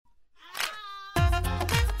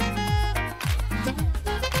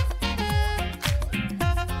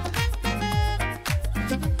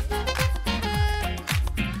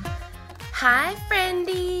Hi,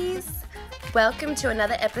 friendies! Welcome to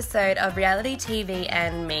another episode of Reality TV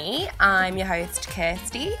and Me. I'm your host,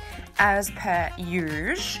 Kirsty, as per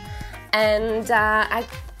usual. And I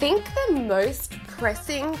think the most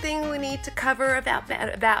pressing thing we need to cover about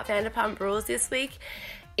Vanderpump Rules this week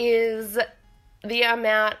is the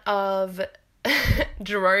amount of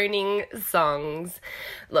droning songs.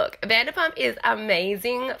 Look, Vanderpump is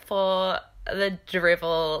amazing for the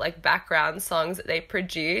drivel, background songs that they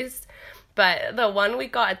produce. But the one we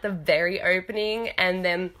got at the very opening and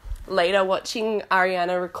then later watching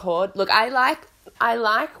Ariana record, look, I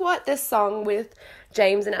like what this song with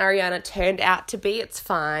James and Ariana turned out to be. It's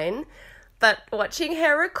fine. But watching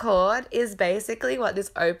her record is basically what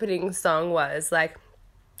this opening song was.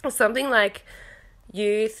 Something like,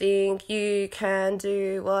 you think you can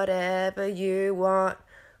do whatever you want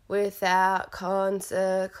without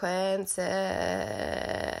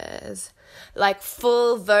consequences.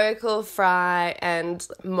 Full vocal fry and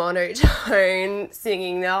monotone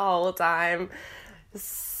singing the whole time.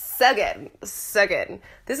 So good.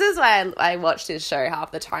 This is why I watch this show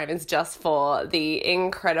half the time, is just for the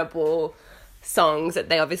incredible songs that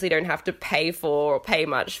they obviously don't have to pay for or pay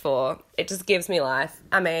much for. It just gives me life.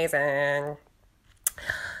 Amazing.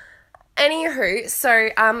 Anywho, so,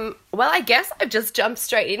 I guess I've just jumped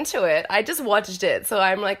straight into it. I just watched it, so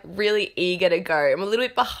I'm, really eager to go. I'm a little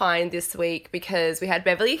bit behind this week because we had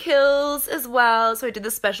Beverly Hills as well, so I did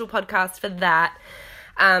the special podcast for that.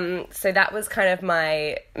 So that was kind of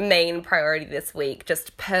my main priority this week,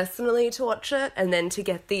 just personally to watch it and then to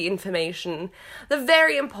get the information, the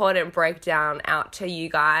very important breakdown out to you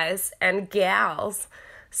guys and gals.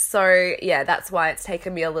 So, yeah, that's why it's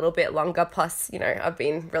taken me a little bit longer. Plus, I've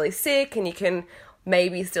been really sick and you can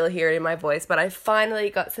maybe still hear it in my voice. But I finally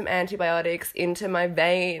got some antibiotics into my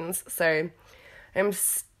veins. So I'm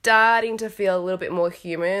starting to feel a little bit more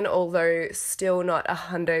human, although still not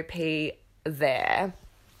 100p there,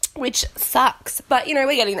 which sucks. But,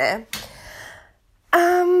 we're getting there.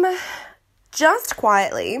 Just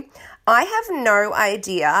quietly, I have no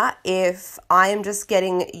idea if I am just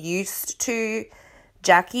getting used to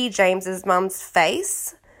Jackie, James's mum's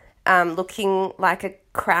face, looking like a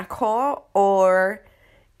crack whore, or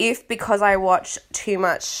if because I watch too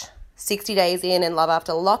much 60 Days In and Love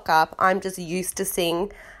After Lockup, I'm just used to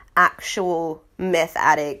seeing actual meth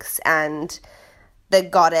addicts and the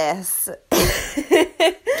goddess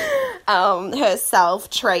herself,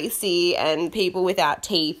 Tracy, and people without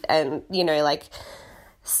teeth and,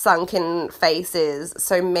 sunken faces.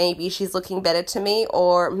 So maybe she's looking better to me,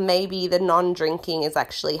 or maybe the non-drinking is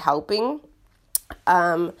actually helping.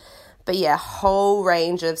 But yeah, whole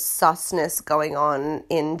range of susness going on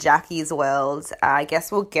in Jackie's world. I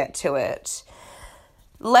guess we'll get to it.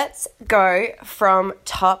 Let's go from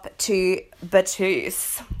top to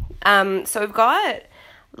Battus. So we've got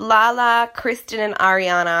Lala, Kristen and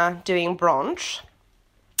Ariana doing brunch.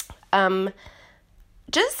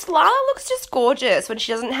 Lala looks just gorgeous when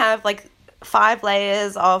she doesn't have 5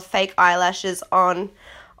 layers of fake eyelashes on.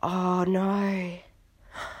 Oh no.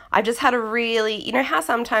 I just had a really, how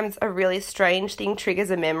sometimes a really strange thing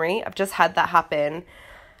triggers a memory? I've just had that happen.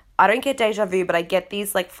 I don't get deja vu, but I get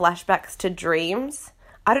these flashbacks to dreams.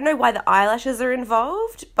 I don't know why the eyelashes are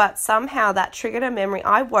involved, but somehow that triggered a memory.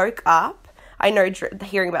 I woke up. I know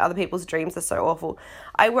hearing about other people's dreams is so awful.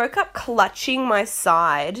 I woke up clutching my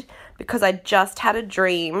side because I just had a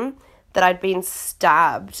dream that I'd been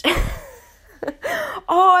stabbed.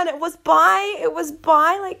 Oh, and it was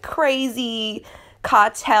by crazy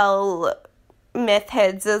cartel meth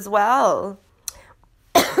heads as well.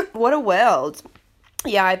 What a world.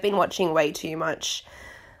 Yeah, I've been watching way too much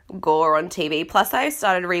gore on TV. Plus, I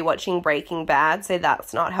started rewatching Breaking Bad, so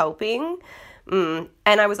that's not helping. And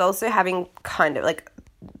I was also having kind of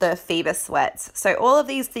the fever sweats. So all of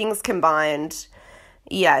these things combined,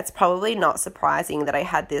 yeah, it's probably not surprising that I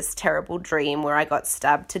had this terrible dream where I got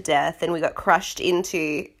stabbed to death and we got crushed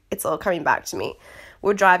into, it's all coming back to me. We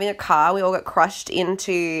were driving a car, we all got crushed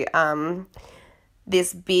into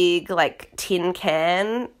this big tin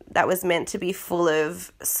can that was meant to be full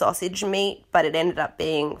of sausage meat, but it ended up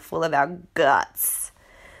being full of our guts.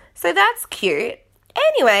 So that's cute.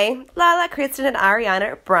 Anyway, Lala, Kristen and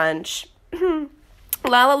Ariana at brunch.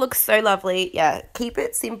 Lala looks so lovely. Yeah, keep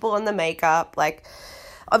it simple on the makeup.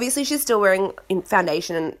 Obviously she's still wearing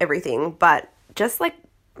foundation and everything, but just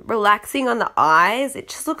relaxing on the eyes, it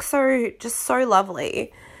just looks so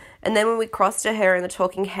lovely. And then when we crossed to her in the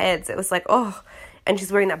Talking Heads, it was and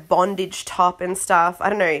she's wearing that bondage top and stuff. I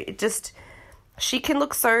don't know, she can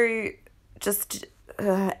look so just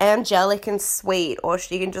angelic and sweet, or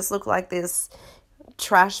she can just look like this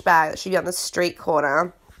trash bag that should be on the street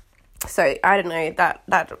corner. So I don't know,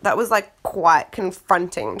 that was like quite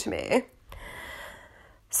confronting to me.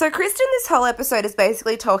 So Kristen, this whole episode is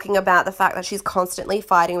basically talking about the fact that she's constantly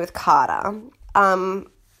fighting with Carter.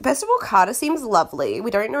 First of all, Carter seems lovely. We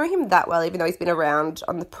don't know him that well, even though he's been around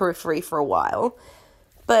on the periphery for a while.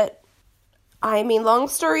 But, I mean, long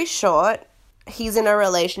story short, he's in a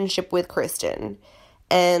relationship with Kristen.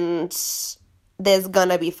 And there's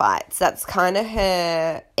gonna be fights. That's kind of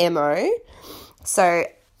her MO. So,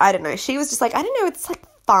 I don't know. She was just like, I don't know, it's like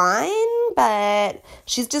fine, but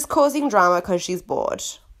she's just causing drama because she's bored.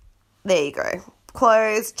 There you go.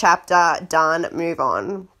 Close, chapter, done, move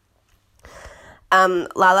on.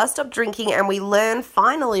 Lala stopped drinking and we learn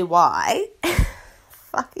finally why.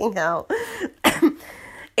 Fucking hell.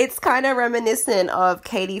 It's kind of reminiscent of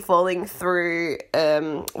Katie falling through,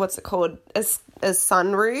 what's it called, a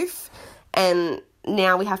sunroof, and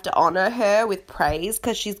now we have to honour her with praise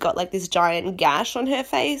because she's got like this giant gash on her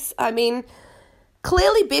face. I mean,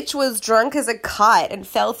 clearly bitch was drunk as a kite and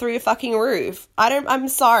fell through a fucking roof. I'm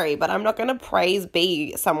sorry, but I'm not going to praise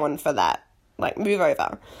someone for that. Like, move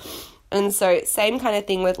over. And so, same kind of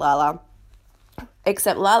thing with Lala,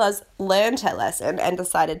 except Lala's learned her lesson and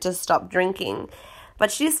decided to stop drinking.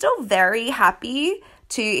 But she's still very happy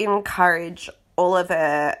to encourage all of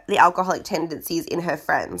the alcoholic tendencies in her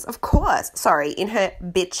friends. Of course, in her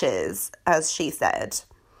bitches, as she said.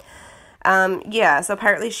 So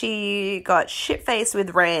apparently she got shit-faced with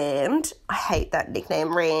Rand. I hate that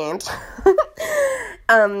nickname, Rand.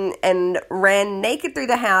 And ran naked through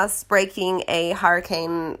the house, breaking a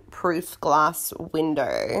hurricane-proof glass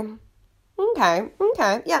window. Okay,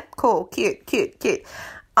 yeah, cool, cute.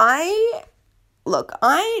 I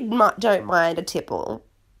don't mind a tipple,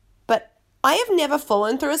 but I have never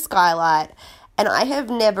fallen through a skylight, and I have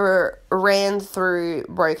never ran through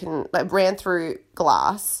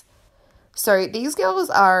glass. So these girls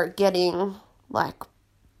are getting, like,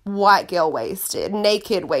 white girl wasted,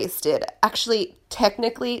 naked wasted. Actually,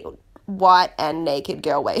 technically, white and naked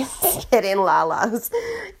girl wasted in Lala's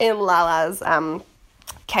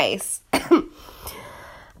case.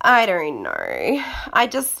 I don't know. I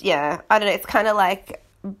don't know. It's kind of like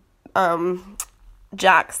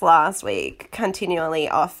Jax last week continually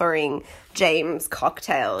offering James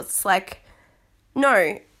cocktails. It's like,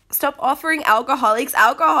 no, stop offering alcoholics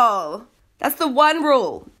alcohol. That's the one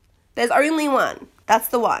rule. There's only one. That's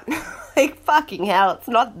the one. Like, fucking hell, it's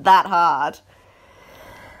not that hard.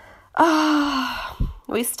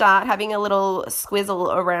 We start having a little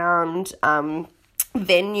squizzle around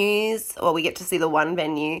venues, or we get to see the one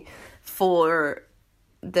venue for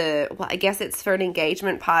I guess it's for an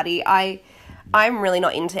engagement party. I'm really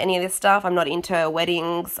not into any of this stuff. I'm not into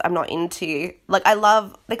weddings. I'm not into,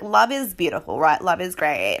 love is beautiful, right? Love is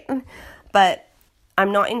great. But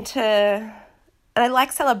I'm not into, and I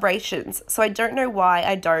like celebrations, so I don't know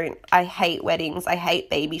why I hate weddings. I hate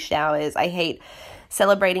baby showers. I hate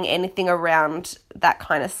celebrating anything around that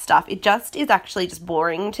kind of stuff. It just is actually just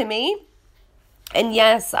boring to me. And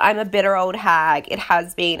yes, I'm a bitter old hag. It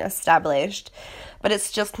has been established, but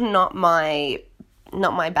it's just not my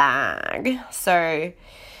bag. So, I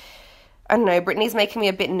don't know, Brittany's making me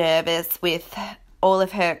a bit nervous with all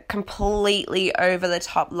of her completely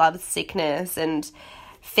over-the-top love sickness and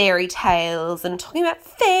fairy tales and talking about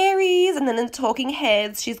fairies, and then in Talking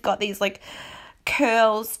Heads, she's got these, like,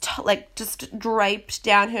 curls, just draped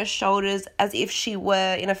down her shoulders as if she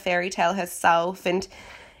were in a fairy tale herself, and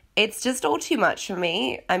it's just all too much for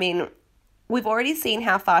me. I mean, we've already seen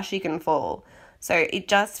how far she can fall, so it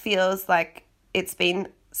just feels like it's been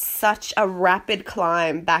such a rapid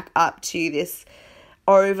climb back up to this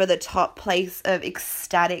over-the-top place of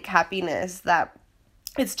ecstatic happiness that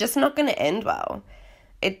it's just not going to end well.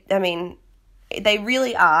 They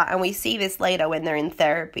really are, and we see this later when they're in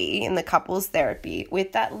therapy, in the couples therapy,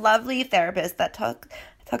 with that lovely therapist that talks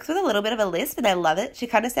with a little bit of a lisp, and I love it. She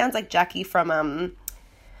kind of sounds like Jackie from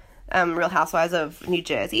Real Housewives of New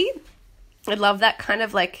Jersey. I love that kind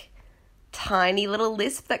of, like, tiny little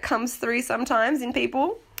lisp that comes through sometimes in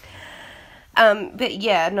people. But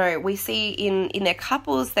yeah, no, we see in their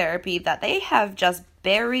couples therapy that they have just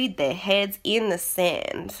buried their heads in the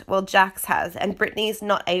sand. Well, Jax has, and Brittany's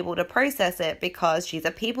not able to process it because she's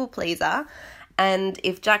a people pleaser. And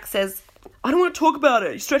if Jax says, I don't want to talk about it,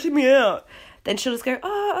 you're stretching me out, then she'll just go,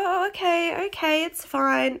 okay, it's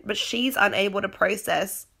fine. But she's unable to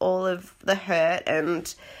process all of the hurt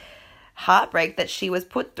and heartbreak that she was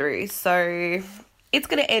put through. So it's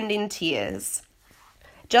going to end in tears.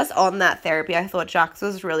 Just on that therapy, I thought Jax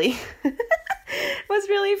was really was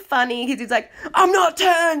really funny because he's like, I'm not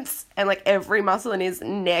tense. And like every muscle in his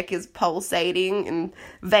neck is pulsating and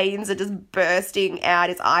veins are just bursting out.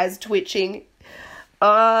 His eyes twitching.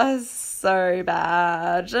 Oh, so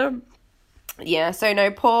bad. Yeah, so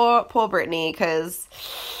no, poor Brittany, because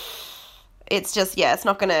it's just, yeah, it's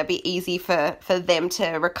not going to be easy for them to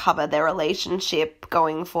recover their relationship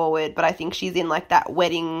going forward. But I think she's in like that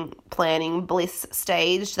wedding planning bliss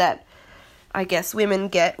stage that I guess women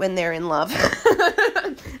get when they're in love.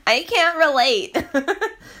 I can't relate.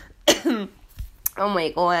 Oh my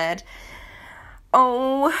God.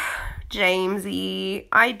 Oh, Jamesy.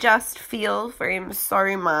 I just feel for him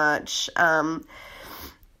so much.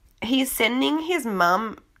 He's sending his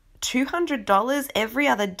mum $200 every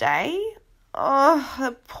other day. Oh,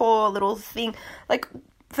 the poor little thing. Like,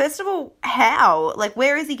 first of all, how? Like,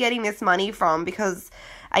 where is he getting this money from? Because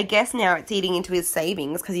I guess now it's eating into his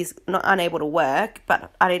savings because he's not unable to work.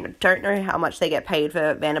 But I don't know how much they get paid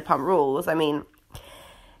for Vanderpump Rules. I mean,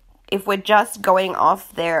 if we're just going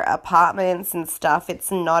off their apartments and stuff,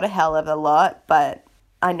 it's not a hell of a lot. But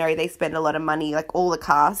I know they spend a lot of money, like all the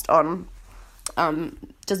cast, on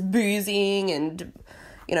just boozing and,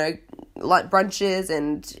 you know, like brunches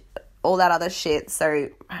and all that other shit. So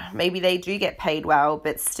maybe they do get paid well,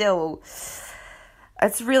 but still,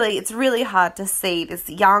 it's really hard to see this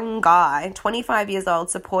young guy, 25 years old,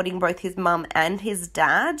 supporting both his mum and his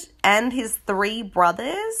dad and his 3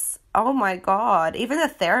 brothers. Oh my God. Even the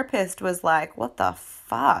therapist was like, what the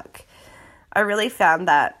fuck?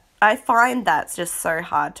 I find that's just so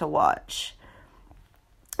hard to watch.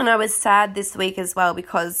 And I was sad this week as well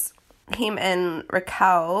because him and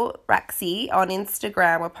Raxi on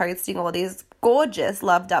Instagram were posting all these gorgeous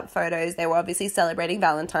loved up photos. They were obviously celebrating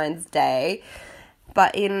Valentine's Day.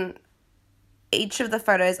 But in each of the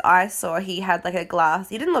photos I saw, he had like a glass.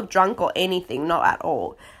 He didn't look drunk or anything, not at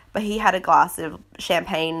all. But he had a glass of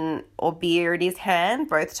champagne or beer in his hand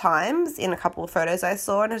both times in a couple of photos I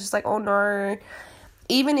saw. And I was just like, oh no.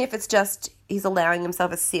 Even if it's just he's allowing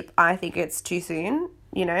himself a sip, I think it's too soon,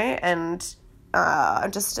 you know, and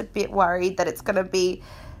I'm just a bit worried that it's going to be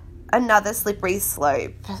another slippery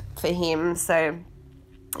slope for him. So,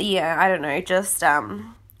 yeah, I don't know, just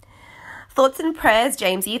thoughts and prayers,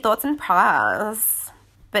 Jamesy, thoughts and prayers.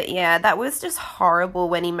 But, yeah, that was just horrible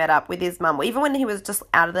when he met up with his mum. Even when he was just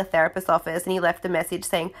out of the therapist's office and he left a message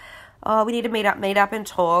saying, oh, we need to meet up and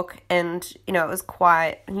talk. And, you know, it was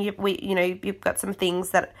quiet. And you've got some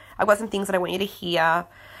things that, I've got some things that I want you to hear.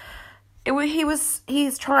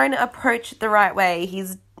 He's trying to approach it the right way.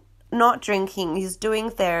 He's not drinking. He's doing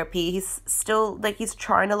therapy. He's still, like, he's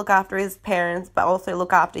trying to look after his parents, but also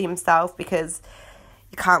look after himself, because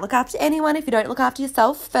you can't look after anyone if you don't look after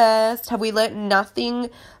yourself first. Have we learnt nothing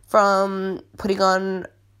from putting on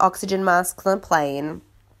oxygen masks on a plane?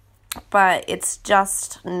 But it's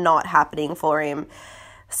just not happening for him.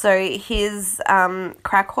 So his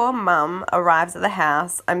crack whore mum arrives at the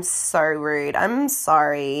house. I'm so rude. I'm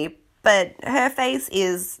sorry. But her face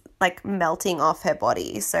is like melting off her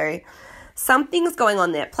body. So something's going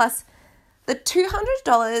on there. Plus, the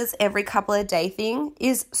 $200 every couple of day thing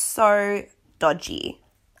is so dodgy.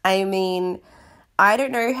 I mean, I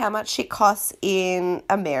don't know how much it costs in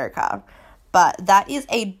America, but that is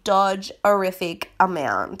a dodge-orific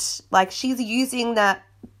amount. Like, she's using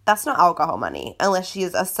that's not alcohol money, unless she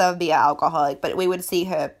is a severe alcoholic, but we would see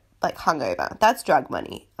her, like, hungover. That's drug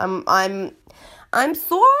money. I'm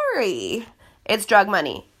sorry. It's drug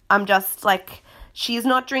money. I'm just, like, she's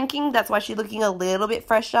not drinking. That's why she's looking a little bit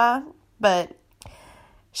fresher, but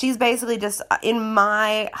she's basically just, in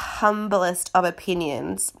my humblest of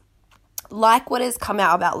opinions, like what has come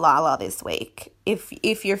out about Lala this week.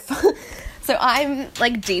 If you're... So I'm,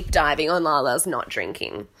 like, deep diving on Lala's not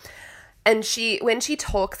drinking. And when she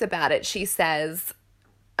talks about it, she says,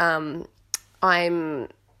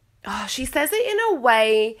 she says it in a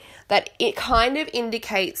way that it kind of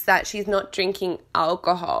indicates that she's not drinking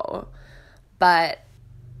alcohol, but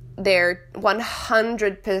they're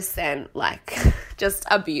 100% like just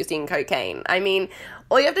abusing cocaine. I mean,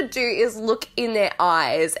 all you have to do is look in their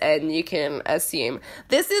eyes and you can assume.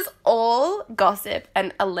 This is all gossip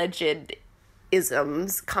and alleged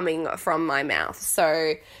isms coming from my mouth.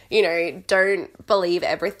 So, you know, don't believe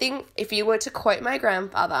everything. If you were to quote my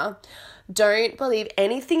grandfather, don't believe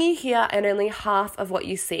anything you hear and only half of what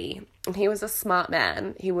you see. And he was a smart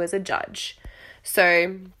man. He was a judge.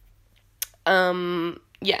 So,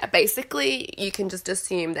 yeah, basically you can just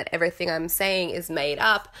assume that everything I'm saying is made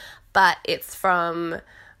up, but it's from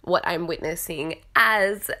what I'm witnessing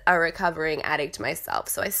as a recovering addict myself.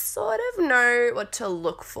 So I sort of know what to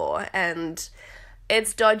look for, and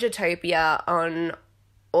it's Dodgetopia on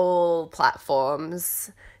all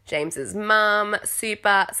platforms. James's mum,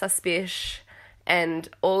 super suspicious, and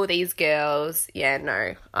all these girls. Yeah,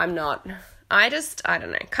 no, I'm not. I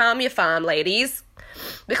don't know. Calm your farm, ladies.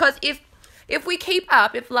 Because if we keep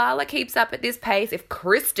up, if Lala keeps up at this pace, if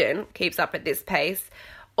Kristen keeps up at this pace,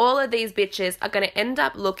 all of these bitches are going to end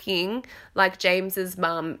up looking like James's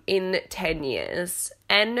mum in 10 years.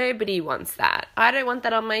 And nobody wants that. I don't want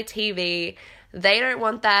that on my TV. They don't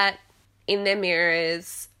want that in their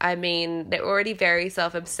mirrors. I mean, they're already very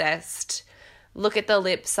self-obsessed. Look at the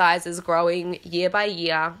lip sizes growing year by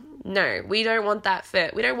year. No, we don't want that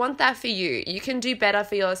for you. You can do better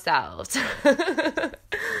for yourselves.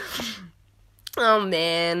 Oh,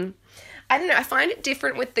 man. I don't know. I find it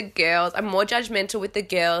different with the girls. I'm more judgmental with the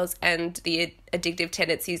girls and the addictive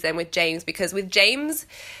tendencies than with James, because with James,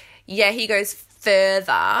 yeah, he goes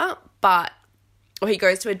further, or he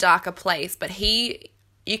goes to a darker place, but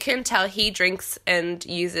you can tell he drinks and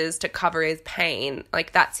uses to cover his pain.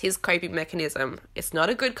 Like, that's his coping mechanism. It's not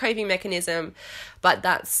a good coping mechanism, but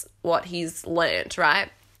that's what he's learnt, right?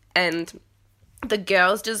 And the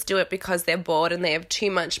girls just do it because they're bored and they have too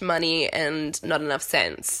much money and not enough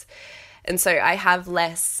sense. And so I have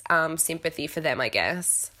less sympathy for them, I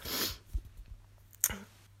guess.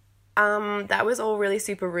 That was all really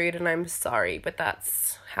super rude and I'm sorry, but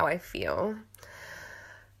that's how I feel.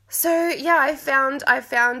 So, yeah, I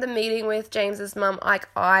found the meeting with James's mum, like,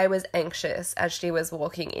 I was anxious as she was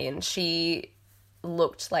walking in. She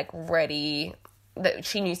looked like ready, that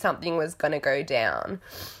she knew something was going to go down.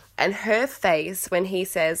 And her face when he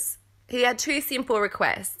says, he had two simple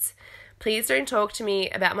requests. Please don't talk to me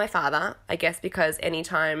about my father, I guess because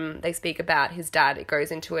anytime they speak about his dad, it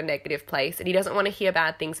goes into a negative place and he doesn't want to hear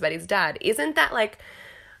bad things about his dad. Isn't that like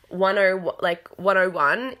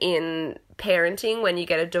 101 in parenting when you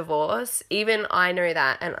get a divorce? Even I know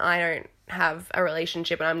that, and I don't have a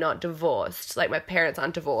relationship and I'm not divorced. Like, my parents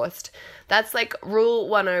aren't divorced. That's like rule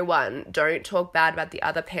 101. Don't talk bad about the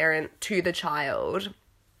other parent to the child.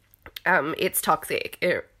 It's toxic.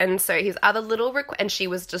 And so his other little and she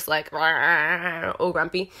was just like all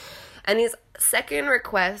grumpy. And his second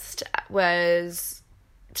request was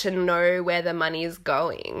to know where the money is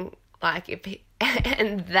going. Like,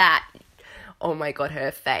 and that, oh my God, her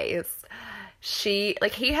face. He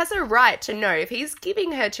has a right to know. If he's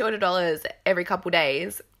giving her $200 every couple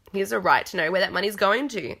days, he has a right to know where that money's going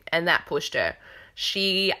to. And that pushed her.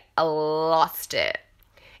 She lost it.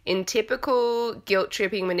 In typical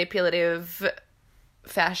guilt-tripping, manipulative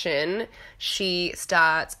fashion, she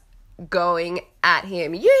starts going at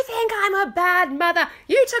him. You think I'm a bad mother?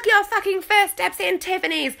 You took your fucking first steps in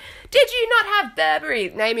Tiffany's. Did you not have Burberry?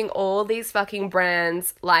 Naming all these fucking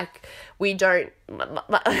brands like we don't,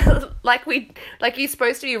 like you're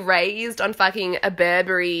supposed to be raised on fucking a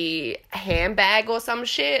Burberry handbag or some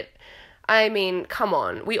shit. I mean, come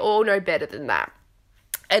on. We all know better than that.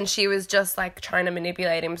 And she was just like trying to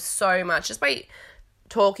manipulate him so much just by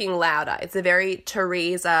talking louder. It's a very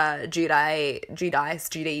Teresa Giudice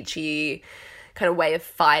kind of way of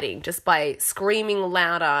fighting, just by screaming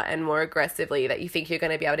louder and more aggressively that you think you're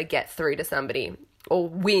going to be able to get through to somebody or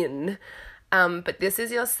win. But this is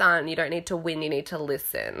your son. You don't need to win. You need to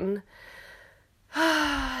listen.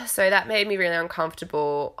 So that made me really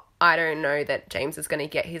uncomfortable. I don't know that James is going to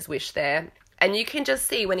get his wish there. And you can just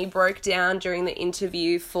see when he broke down during the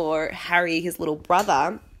interview for Harry, his little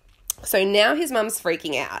brother. So now his mum's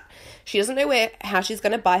freaking out. She doesn't know how she's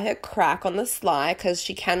going to buy her crack on the sly because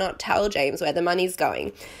she cannot tell James where the money's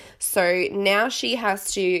going. So now she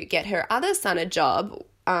has to get her other son a job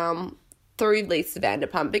through Lisa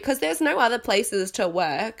Vanderpump because there's no other places to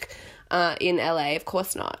work in LA. Of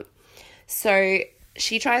course not. So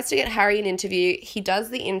she tries to get Harry an interview. He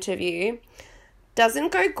does the interview.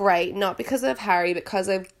 Doesn't go great, not because of Harry, but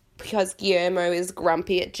because Guillermo is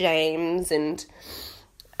grumpy at James. And,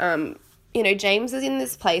 James is in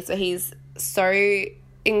this place where he's so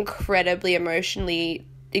incredibly emotionally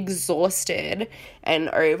exhausted and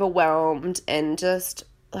overwhelmed and just,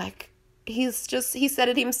 like, he said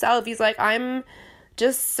it himself. He's like, I'm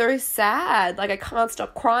just so sad. Like, I can't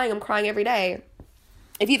stop crying. I'm crying every day.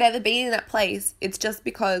 If you've ever been in that place, it's just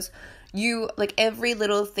because every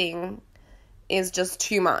little thing is just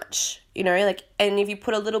too much, and if you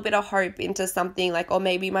put a little bit of hope into something like, oh,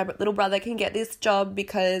 maybe my little brother can get this job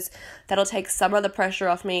because that'll take some of the pressure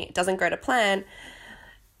off me, it doesn't go to plan,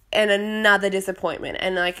 and another disappointment,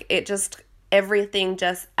 and everything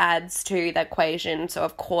just adds to the equation. So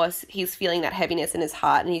of course he's feeling that heaviness in his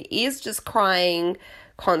heart and he is just crying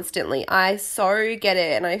constantly. I so get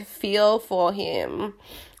it and I feel for him.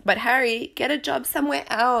 But Harry, get a job somewhere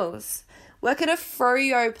else. Work at a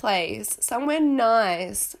froyo place, somewhere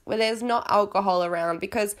nice where there's not alcohol around,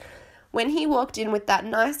 because when he walked in with that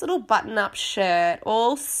nice little button-up shirt,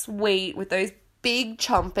 all sweet with those big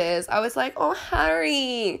chompers, I was like, oh,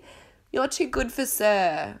 Harry, you're too good for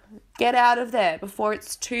Sir. Get out of there before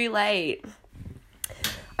it's too late.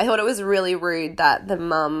 I thought it was really rude that the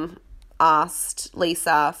mum asked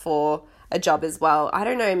Lisa for a job as well. I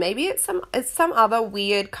don't know, maybe it's some other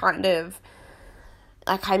weird kind of,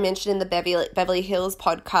 like I mentioned in the Beverly Hills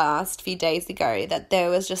podcast a few days ago, that there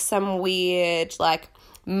was just some weird, like,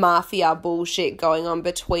 mafia bullshit going on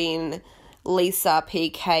between Lisa,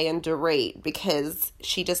 PK, and Dorit, because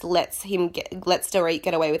she just lets Dorit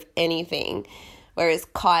get away with anything, whereas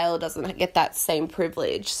Kyle doesn't get that same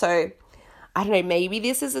privilege. So, I don't know, maybe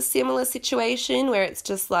this is a similar situation where it's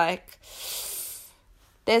just like,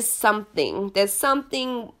 there's some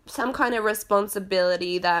kind of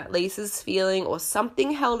responsibility that Lisa's feeling, or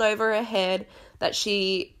something held over her head that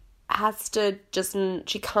she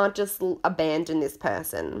can't just abandon this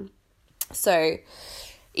person. So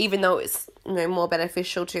even though it's, more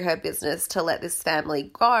beneficial to her business to let this family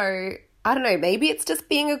go, I don't know, maybe it's just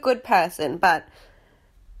being a good person, but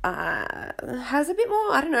has a bit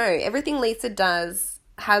more, I don't know, everything Lisa does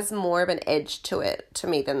has more of an edge to it to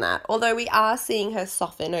me than that. Although we are seeing her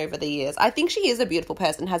soften over the years. I think she is a beautiful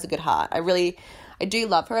person, has a good heart. I do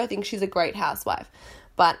love her. I think she's a great housewife.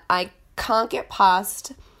 But I can't get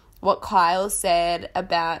past what Kyle said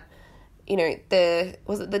about,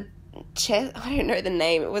 was it the chess? I don't know the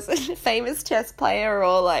name. It was a famous chess player,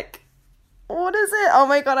 or like, what is it? Oh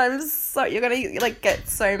my God, you're going to get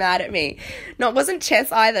so mad at me. No, it wasn't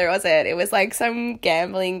chess either, was it? It was like some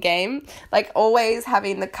gambling game, like always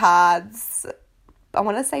having the cards. I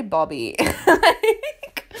want to say Bobby.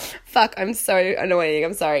 Fuck, I'm so annoying.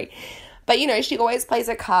 I'm sorry. But, she always plays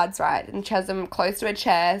her cards right, and she has them close to her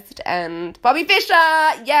chest, and Bobby Fischer,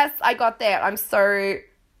 yes, I got there. I'm so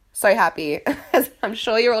happy. I'm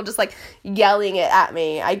sure you're all just like yelling it at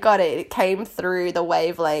me. I got it. It came through the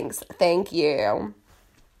wavelengths. Thank you.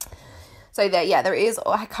 So there is,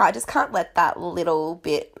 I just can't let that little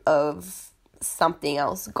bit of something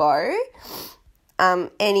else go.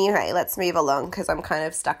 Anyway, let's move along, because I'm kind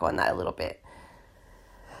of stuck on that a little bit.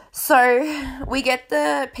 So we get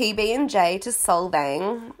the PB&J to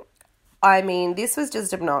Solvang. I mean, this was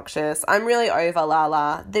just obnoxious. I'm really over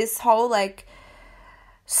Lala. This whole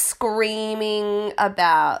screaming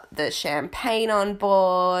about the champagne on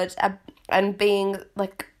board and being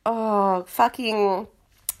like, oh, fucking,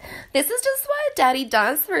 this is just what Daddy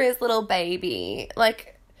does for his little baby.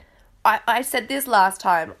 Like, I said this last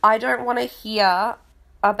time, I don't want to hear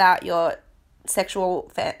about your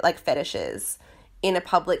sexual fetishes in a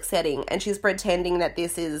public setting, and she's pretending that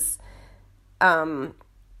this is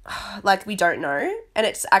we don't know, and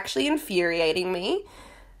it's actually infuriating me,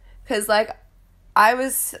 because I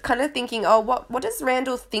was kind of thinking, oh, what does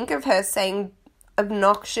Randall think of her saying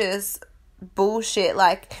obnoxious bullshit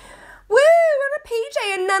like, woo, we're in a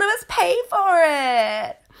PJ and none of us pay for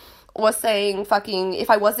it? Or saying fucking,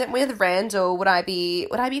 if I wasn't with Randall, would I be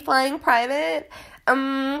flying private?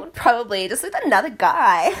 Probably, just with another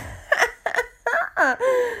guy.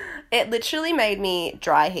 It literally made me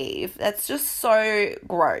dry heave. That's just so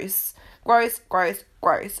gross. Gross.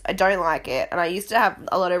 I don't like it. And I used to have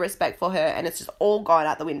a lot of respect for her, and it's just all gone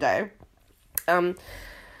out the window. And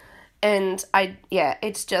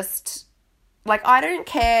it's just, I don't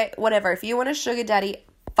care, whatever. If you want a sugar daddy,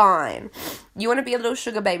 fine. You want to be a little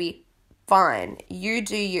sugar baby, fine. You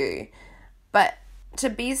do you. But to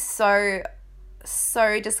be so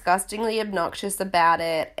disgustingly obnoxious about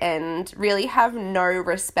it and really have no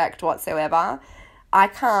respect whatsoever, I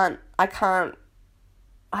can't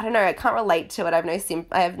relate to it. I have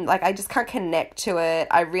no I just can't connect to it.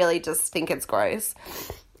 I really just think it's gross.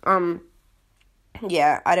 I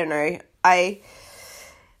don't know.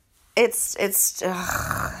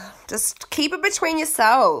 Just keep it between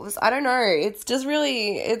yourselves. I don't know. It's just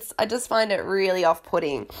really, I just find it really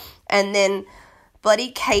off-putting. And then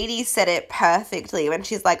bloody Katie said it perfectly when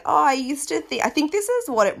she's like, oh, I think this is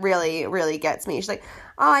what it really, really gets me. She's like,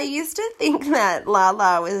 oh, I used to think that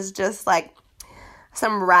Lala was just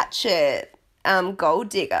some ratchet gold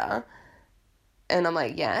digger. And I'm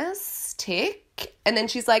like, yes, tick. And then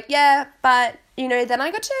she's like, yeah, but then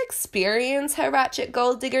I got to experience her ratchet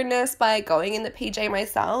gold diggerness by going in the PJ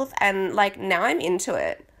myself, and now I'm into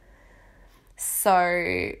it.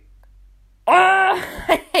 So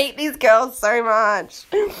I hate these girls so much.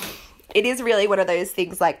 It is really one of those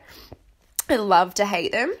things, I love to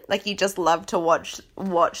hate them. You just love to watch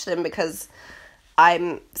them, because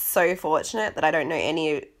I'm so fortunate that I don't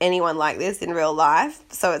know anyone like this in real life.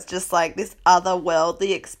 So it's just like this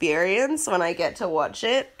otherworldly experience when I get to watch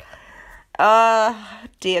it.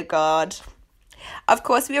 Dear God. Of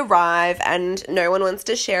course, we arrive and no one wants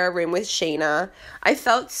to share a room with Sheena. I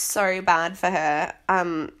felt so bad for her. I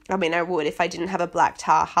mean, I would if I didn't have a black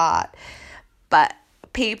tar heart. But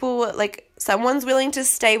people, like, someone's willing to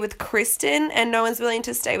stay with Kristen and no one's willing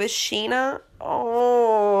to stay with Sheena.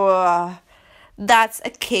 Oh, that's a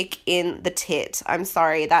kick in the tit. I'm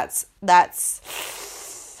sorry. That's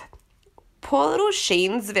poor little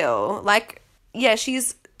Sheensville. Like, yeah,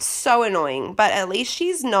 she's so annoying, but at least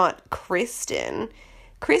she's not Kristen.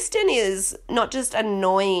 Kristen is not just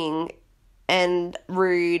annoying and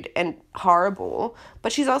rude and horrible,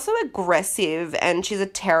 but she's also aggressive and she's a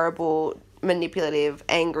terrible, manipulative,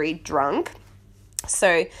 angry drunk.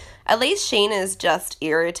 So at least Sheena's just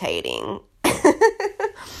irritating.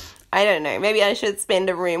 I don't know. Maybe I should spend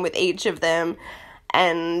a room with each of them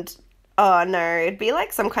and, oh no, it'd be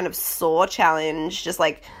like some kind of saw challenge, just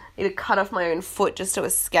like to cut off my own foot just to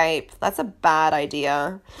escape. That's a bad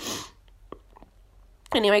idea.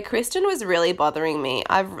 Anyway, Kristen was really bothering me.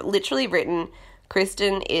 I've literally written,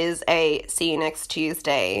 Kristen is a see you next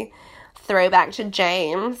Tuesday throwback to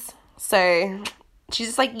James. So she's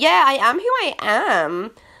just like, yeah, I am who I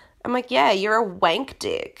am. I'm like, yeah, you're a wank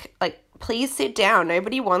dick. Like, please sit down.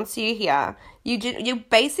 Nobody wants you here. You're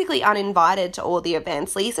basically uninvited to all the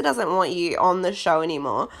events. Lisa doesn't want you on the show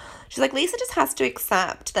anymore. She's like, Lisa just has to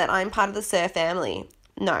accept that I'm part of the Sir family.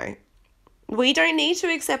 No, we don't need to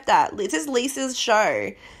accept that. This is Lisa's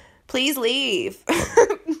show. Please leave.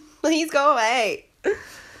 Please go away.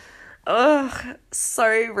 Ugh, so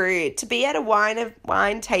rude. To be at a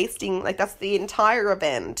wine tasting, like that's the entire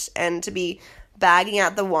event, and to be bagging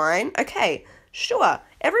out the wine. Okay, sure.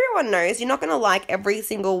 Everyone knows you're not going to like every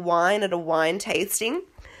single wine at a wine tasting,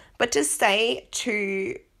 but to say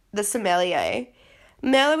to the sommelier,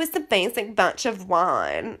 Merlot is the basic batch of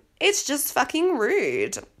wine, it's just fucking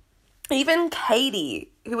rude. Even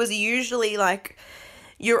Katie, who was usually like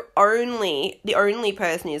the only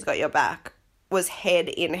person who's got your back, was head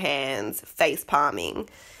in hands, face palming.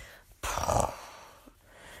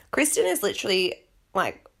 Kristen is literally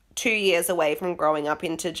like 2 years away from growing up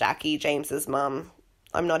into Jackie, James's mum.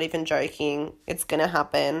 I'm not even joking. It's gonna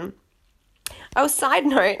happen. Oh, side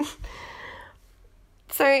note.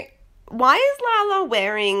 So, why is Lala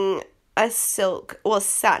wearing a silk or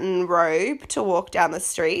satin robe to walk down the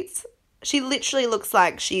streets? She literally looks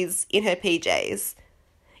like she's in her PJs.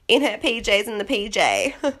 In her PJs in the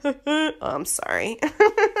PJ. Oh, I'm sorry.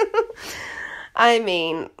 I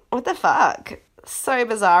mean, what the fuck? So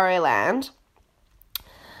bizarro land.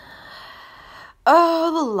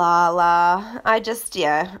 Oh, the Lala. I'm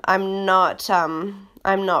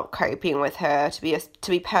not coping with her, to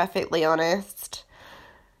be perfectly honest.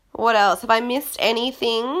 What else? Have I missed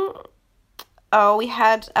anything? Oh, we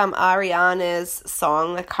had Ariana's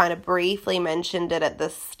song. I kind of briefly mentioned it at the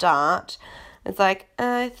start. It's like,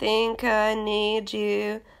 I think I need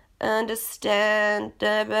you, understand.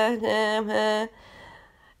 I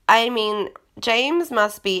mean, James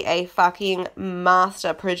must be a fucking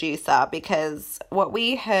master producer, because what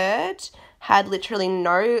we heard had literally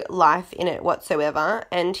no life in it whatsoever,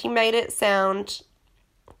 and he made it sound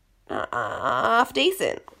half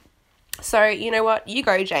decent. So, you know what? You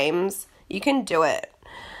go, James. You can do it.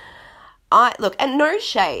 Look, and no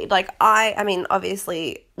shade. Like, I mean,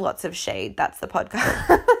 obviously, lots of shade. That's the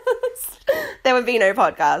podcast. There would be no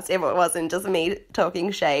podcast if it wasn't just me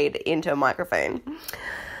talking shade into a microphone.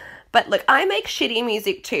 But look, I make shitty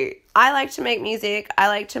music too. I like to make music. I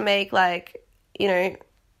like to make, like, you know,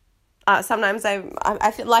 sometimes I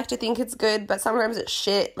like to think it's good, but sometimes it's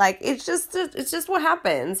shit. Like, it's just what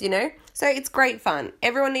happens, you know? So it's great fun.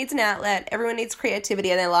 Everyone needs an outlet. Everyone needs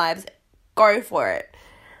creativity in their lives. Go for it.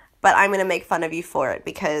 But I'm going to make fun of you for it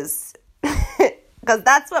because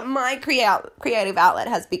that's what my creative outlet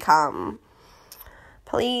has become.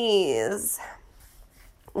 Please.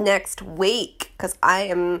 Next week, because I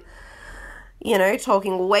am, you know,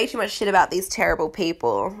 talking way too much shit about these terrible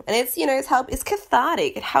people. And it's, you know, it's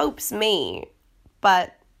cathartic. It helps me.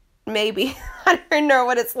 But maybe, I don't know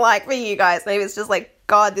what it's like for you guys. Maybe it's just like,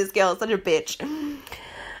 God, this girl is such a bitch.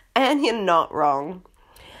 And you're not wrong.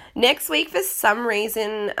 Next week, for some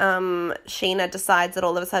reason, Sheena decides that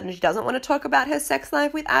all of a sudden she doesn't want to talk about her sex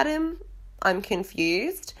life with Adam. I'm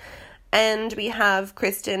confused. And we have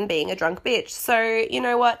Kristen being a drunk bitch. So, you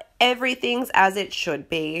know what? Everything's as it should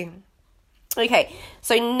be. Okay,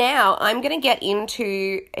 so now I'm going to get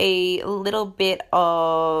into a little bit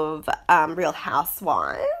of Real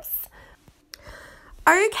Housewives.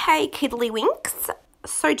 Okay, Kiddlywinks.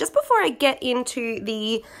 So just before I get into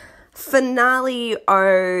the finale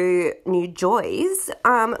New Joys,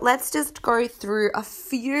 let's just go through a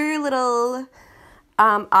few little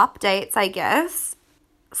updates, I guess.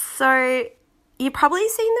 So you've probably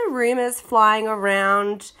seen the rumours flying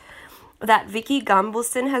around that Vicky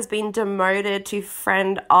Gunvalson has been demoted to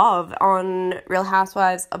friend of on Real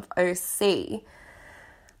Housewives of OC.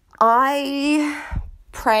 I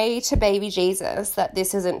pray to baby Jesus that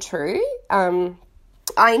this isn't true.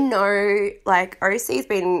 I know, like, OC's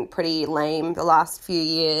been pretty lame the last few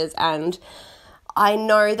years, and I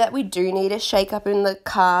know that we do need a shake-up in the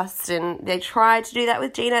cast, and they tried to do that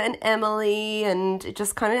with Gina and Emily, and it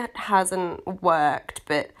just kind of hasn't worked,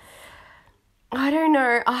 but I don't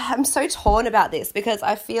know. I'm so torn about this because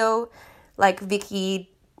I feel like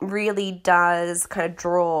Vicky really does kind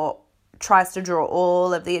of tries to draw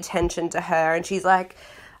all of the attention to her, and she's like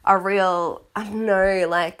a real, I don't know,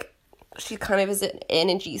 like she kind of is an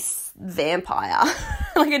energy vampire,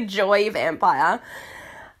 like a joy vampire.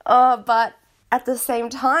 But at the same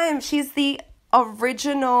time, she's the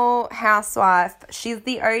original housewife. She's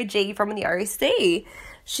the OG from the OC.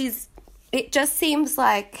 It just seems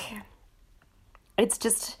like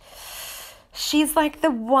she's like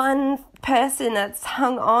the one person that's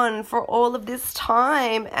hung on for all of this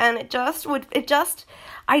time, and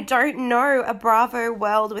I don't know a Bravo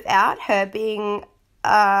world without her being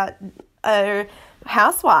a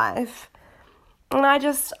housewife. And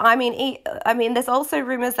I mean, there's also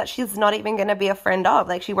rumors that she's not even going to be a friend of,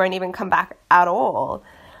 like she won't even come back at all.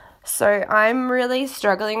 So I'm really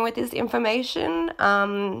struggling with this information.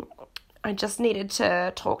 I just needed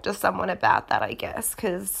to talk to someone about that, I guess,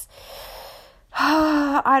 because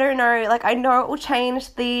I don't know, like I know it will change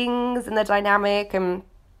things and the dynamic, and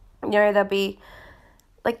you know, there'll be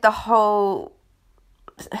like the whole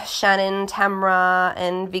Shannon, Tamra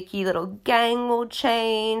and Vicky little gang will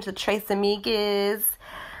change, the Tres Amigas.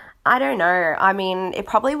 I don't know. I mean, it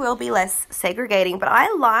probably will be less segregating, but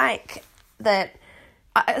I like that.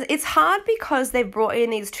 It's hard because they've brought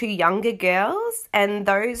in these two younger girls, and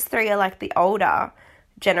those three are like the older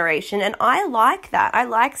generation, and I like that. I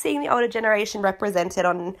like seeing the older generation represented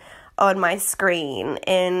on my screen,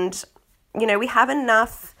 and you know, we have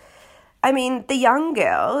enough. I mean, the young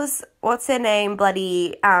girls, what's her name,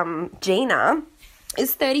 bloody Gina,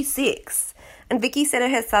 is 36, and Vicky said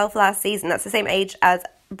it herself last season, that's the same age as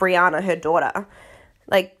Brianna, her daughter.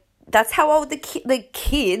 Like, that's how old the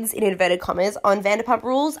kids, in inverted commas, on Vanderpump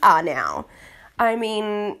Rules are now. I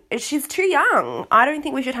mean, she's too young. I don't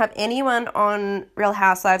think we should have anyone on Real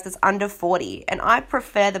Housewives that's under 40, and I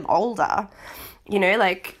prefer them older, you know,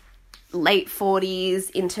 like late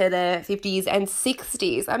 40s into their 50s and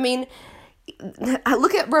 60s. I mean,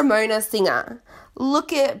 look at Ramona Singer.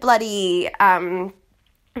 Look at bloody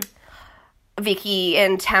Vicky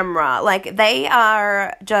and Tamra. Like, they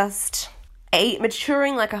are just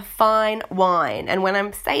maturing like a fine wine. And when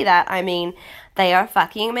I say that, I mean they are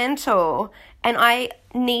fucking mental. And I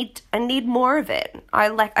need more of it.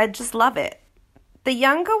 I just love it. The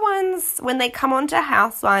younger ones, when they come onto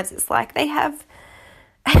Housewives, it's like they have,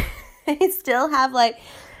 they still have like,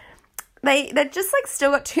 they're just like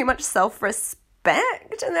still got too much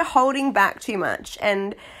self-respect, and they're holding back too much.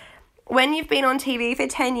 And when you've been on TV for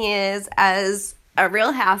 10 years as a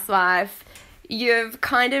Real Housewife, you've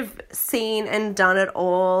kind of seen and done it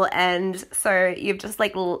all, and so you've just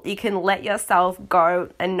like, you can let yourself go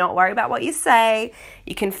and not worry about what you say.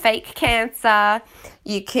 You can fake cancer,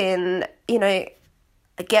 you can, you know,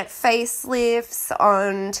 get facelifts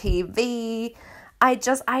on TV.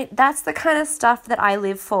 That's the kind of stuff that I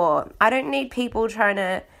live for. I don't need people trying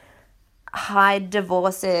to hide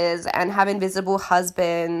divorces and have invisible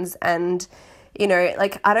husbands, and you know,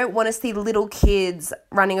 like, I don't want to see little kids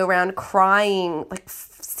running around crying. Like,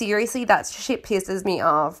 seriously, that shit pisses me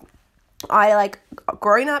off. I like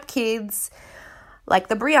grown-up kids, like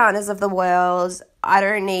the Briannas of the world. I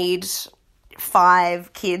don't need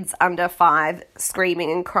 5 kids under 5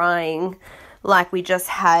 screaming and crying like we just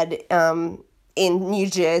had in New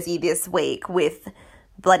Jersey this week with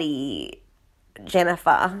bloody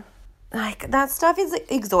Jennifer. Like, that stuff is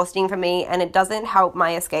exhausting for me, and it doesn't help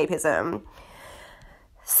my escapism.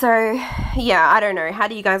 So, yeah, I don't know. How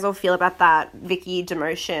do you guys all feel about that Vicky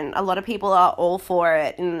demotion? A lot of people are all for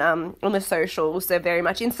it on the socials. They're very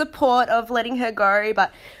much in support of letting her go,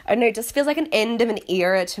 but I don't know, it just feels like an end of an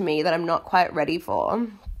era to me that I'm not quite ready for.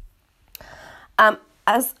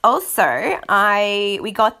 As also,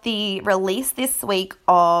 we got the release this week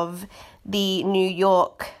of the New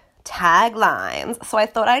York taglines, so I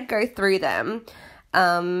thought I'd go through them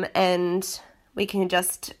and we can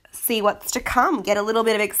just see what's to come, get a little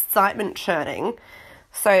bit of excitement churning.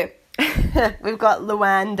 So we've got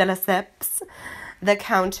Luann de Lesseps, the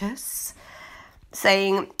Countess,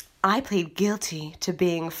 saying, I plead guilty to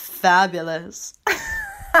being fabulous.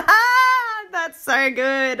 That's so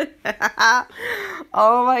good.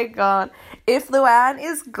 Oh my God. If Luann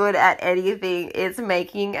is good at anything, it's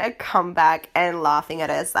making a comeback and laughing at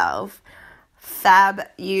herself.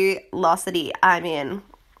 Fabulosity, I'm in.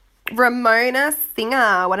 Ramona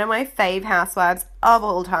Singer, one of my fave housewives of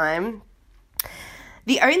all time.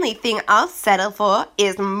 The only thing I'll settle for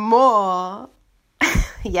is more.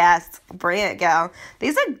 Yes, brilliant, girl.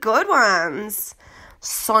 These are good ones.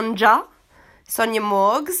 Sonia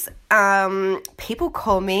Morgs. People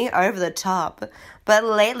call me over the top, but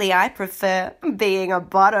lately I prefer being a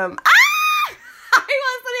bottom. Ah! I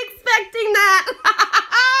wasn't expecting that.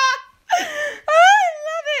 Oh, I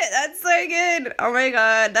love it. That's so good. Oh my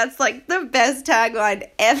God, that's like the best tagline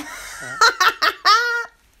ever.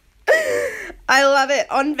 I love it.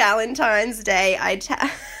 On Valentine's Day, I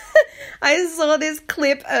saw this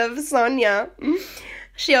clip of Sonia.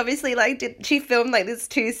 She obviously she filmed like this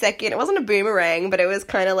 2-second, it wasn't a boomerang, but it was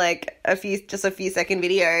kind of like a few second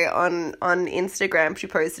video on Instagram. She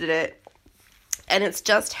posted it, and it's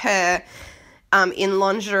just her in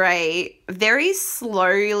lingerie, very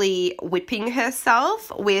slowly whipping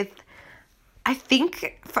herself with, I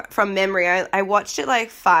think from memory, I watched it like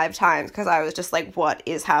 5 times because I was just like, what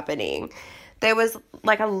is happening? There was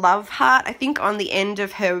like a love heart, I think, on the end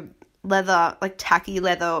of her leather, like tacky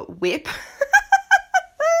leather whip.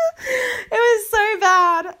 It was so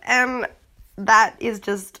bad, and that is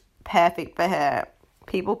just perfect for her.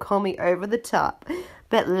 People call me over the top,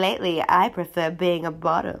 but lately I prefer being a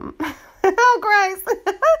bottom. Oh, gross.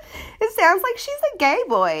 It sounds like she's a gay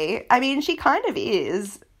boy. I mean, she kind of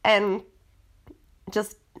is, and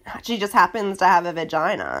she just happens to have a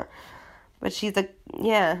vagina, but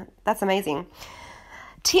that's amazing.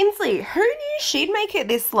 Tinsley, who knew she'd make it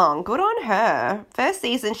this long? Good on her. First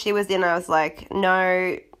season she was in, I was like,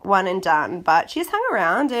 no, one and done, but she's hung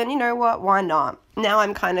around, and you know what, why not? Now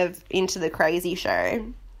I'm kind of into the crazy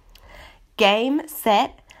show. Game,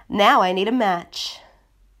 set, now I need a match.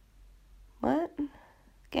 What?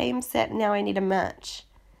 Game, set, now I need a match.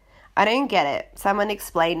 I don't get it. Someone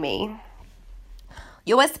explain me.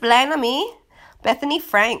 You explain to me? Bethany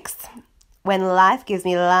Franks. When life gives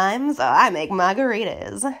me limes, I make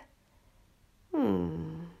margaritas.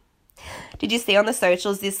 Did you see on the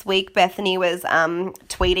socials this week, Bethany was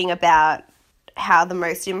tweeting about how the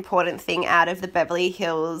most important thing out of the Beverly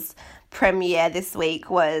Hills premiere this week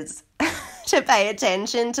was to pay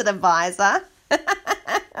attention to the visor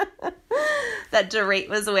that Dorit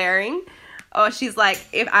was wearing. Oh, she's like,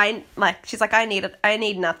 I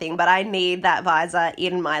need nothing, but I need that visor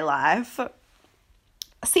in my life.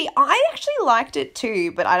 See, I actually liked it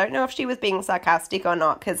too, but I don't know if she was being sarcastic or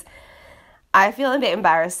not, because I feel a bit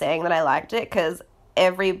embarrassed saying that I liked it, because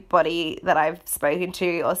everybody that I've spoken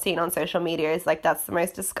to or seen on social media is like, that's the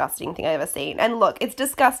most disgusting thing I've ever seen. And look, it's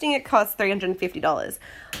disgusting. It costs $350,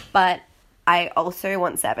 but I also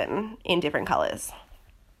want 7 in different colours.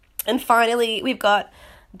 And finally, we've got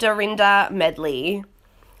Dorinda Medley.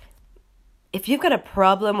 If you've got a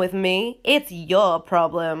problem with me, it's your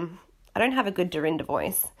problem. I don't have a good Dorinda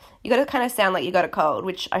voice. You got to kind of sound like you got a cold,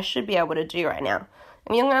 which I should be able to do right now.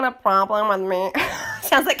 If you got a problem with me,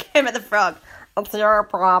 sounds like Kermit the Frog. It's your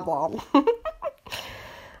problem.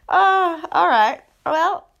 Oh, all right.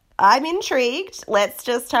 Well, I'm intrigued. We'll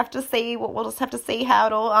just have to see how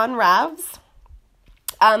it all unravels.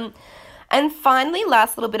 And finally,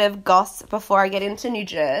 last little bit of goss before I get into New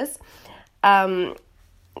Jersey. I'm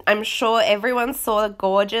sure everyone saw the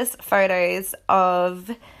gorgeous photos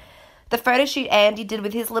of the photo shoot Andy did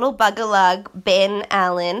with his little bugger-lug,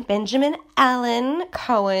 Benjamin Allen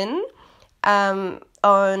Cohen,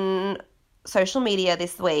 on social media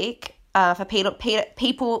this week for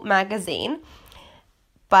People magazine.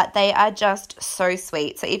 But they are just so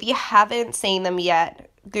sweet. So if you haven't seen them yet,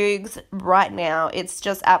 Googs right now. It's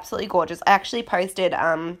just absolutely gorgeous. I actually posted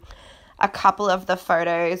a couple of the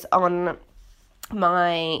photos on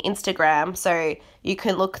my Instagram, so you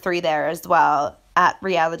can look through there as well. At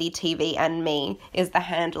Reality TV and Me is the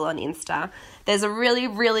handle on Insta. There's a really,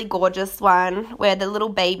 really gorgeous one where the little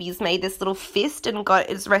baby's made this little fist and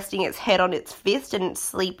it's resting its head on its fist and it's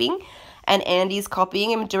sleeping, and Andy's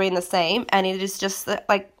copying him doing the same, and it is just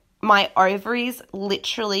like my ovaries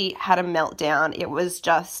literally had a meltdown. It was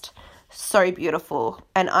just so beautiful,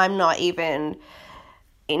 and I'm not even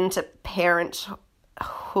into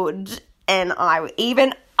parenthood, and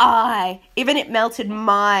even it melted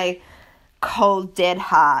my cold, dead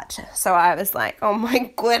heart. So I was like, oh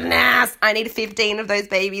my goodness, I need 15 of those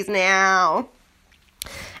babies now.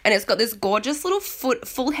 And it's got this gorgeous little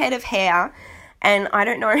full head of hair. And I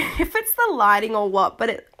don't know if it's the lighting or what, but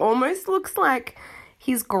it almost looks like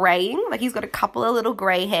he's graying. Like he's got a couple of little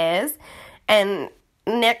gray hairs. And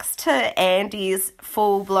next to Andy's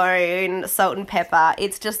full-blown salt and pepper,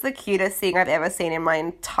 it's just the cutest thing I've ever seen in my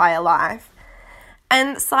entire life.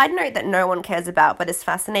 And side note that no one cares about but is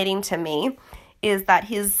fascinating to me is that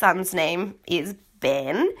his son's name is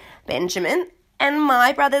Benjamin. And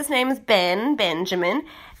my brother's name is Benjamin.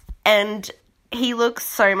 And he looks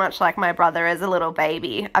so much like my brother as a little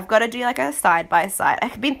baby. I've got to do like a side-by-side.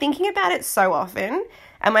 I've been thinking about it so often.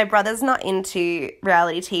 And my brother's not into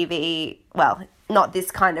reality TV. Well, not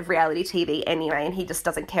this kind of reality TV anyway. And he just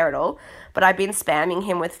doesn't care at all. But I've been spamming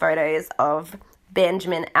him with photos of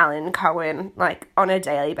Benjamin Allen Cohen, like, on a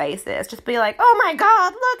daily basis. Just be like, oh my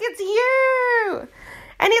God, look, it's you!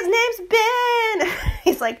 And his name's Ben!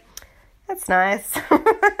 He's like, that's nice.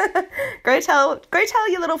 Go tell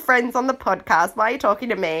your little friends on the podcast. Why are you talking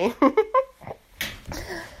to me?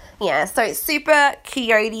 Yeah, so super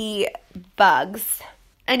coyote bugs.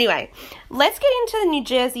 Anyway, let's get into the New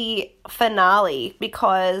Jersey finale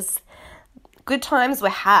because good times were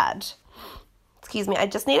had. Excuse me, I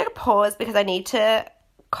just need to pause because I need to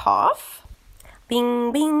cough.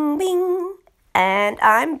 Bing, bing, bing. And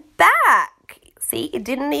I'm back. See, you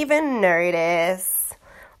didn't even notice.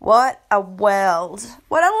 What a world.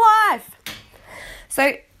 What a life.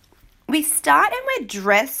 So we start in my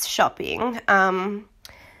dress shopping. And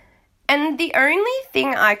the only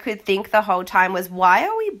thing I could think the whole time was, why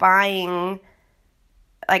are we buying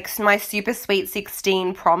like my super sweet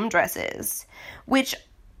 16 prom dresses? Which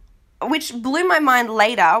blew my mind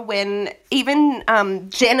later when even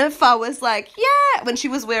Jennifer was like, yeah, when she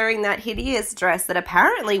was wearing that hideous dress that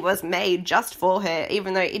apparently was made just for her,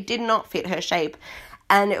 even though it did not fit her shape.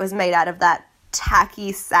 And it was made out of that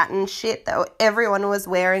tacky satin shit that everyone was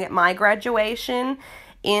wearing at my graduation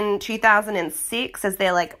in 2006 as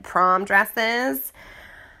their, like, prom dresses.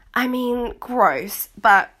 I mean, gross.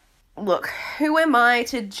 But, look, who am I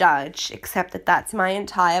to judge except that that's my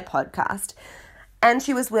entire podcast. And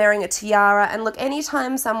she was wearing a tiara. And, look,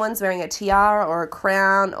 anytime someone's wearing a tiara or a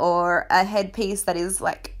crown or a headpiece that is,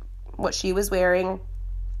 like, what she was wearing,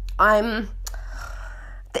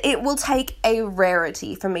 it will take a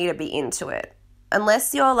rarity for me to be into it.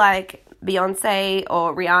 Unless you're like Beyonce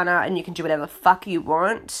or Rihanna and you can do whatever the fuck you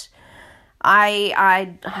want,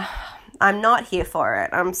 I'm not here for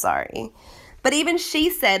it. I'm sorry. But even she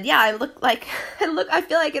said, yeah, I feel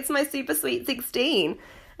like it's my super sweet 16.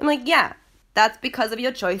 I'm like, yeah, that's because of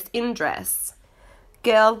your choice in dress.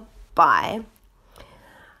 Girl, bye.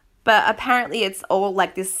 But apparently it's all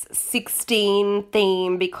like this 16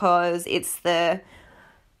 theme because it's the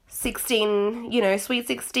 16, sweet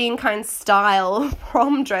 16 kind of style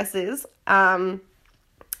prom dresses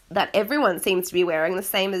that everyone seems to be wearing, the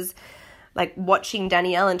same as like watching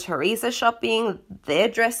Danielle and Teresa shopping. Their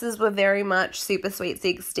dresses were very much super sweet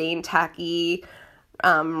 16, tacky,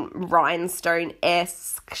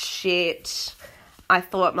 rhinestone-esque shit. I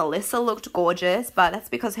thought Melissa looked gorgeous, but that's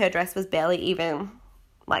because her dress was barely even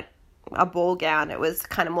like a ball gown. It was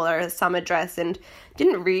kind of more a summer dress and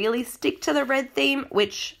didn't really stick to the red theme,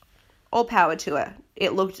 which all power to her.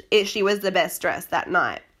 She was the best dressed that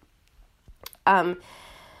night.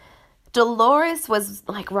 Dolores was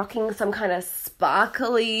like rocking some kind of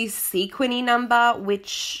sparkly sequiny number,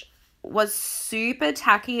 which was super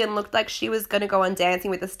tacky and looked like she was going to go on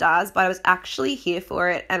Dancing with the Stars, but I was actually here for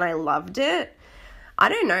it and I loved it. I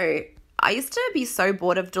don't know. I used to be so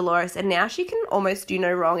bored of Dolores and now she can almost do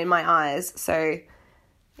no wrong in my eyes. So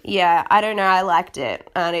yeah, I don't know. I liked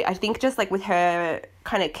it. And I think just like with her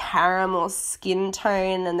kind of caramel skin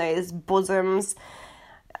tone and those bosoms,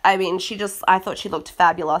 I mean, I thought she looked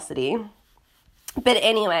fabulosity. But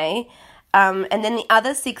anyway, and then the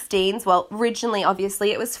other 16s, well, originally,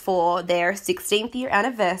 obviously, it was for their 16th year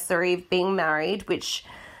anniversary of being married, which,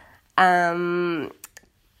 I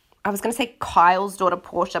was going to say Kyle's daughter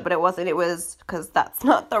Portia, but it wasn't. It was, because that's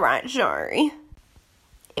not the right show.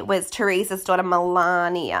 It was Teresa's daughter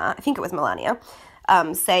Melania. I think it was Melania,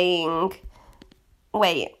 saying,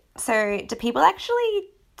 wait, so do people actually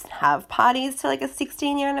have parties to like a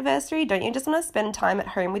 16-year anniversary? Don't you just want to spend time at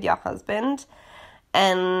home with your husband?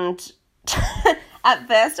 And at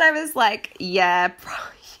first I was like, yeah,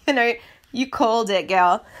 you called it,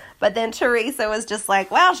 girl. But then Teresa was just like,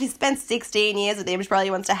 wow, she spent 16 years with him. She probably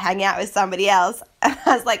wants to hang out with somebody else. And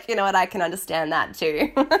I was like, you know what? I can understand that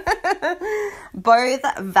too. Both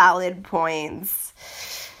valid points.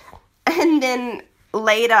 And then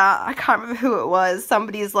later, I can't remember who it was,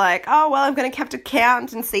 somebody's like, oh, well, I'm going to have to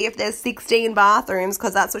count and see if there's 16 bathrooms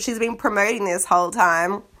because that's what she's been promoting this whole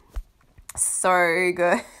time. So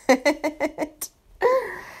good.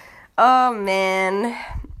 Oh, man.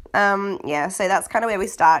 Yeah, so that's kind of where we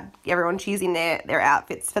start. Everyone choosing their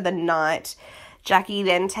outfits for the night. Jackie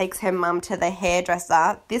then takes her mum to the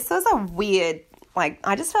hairdresser. This was a weird,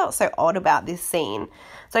 I just felt so odd about this scene.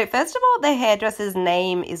 So first of all, the hairdresser's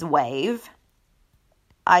name is Wave.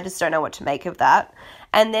 I just don't know what to make of that.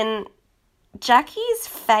 And then Jackie's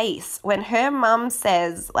face when her mum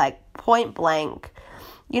says, point blank,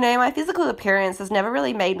 my physical appearance has never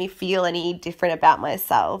really made me feel any different about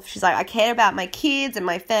myself. She's like, I care about my kids and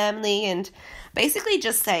my family, and basically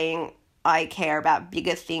just saying I care about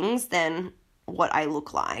bigger things than what I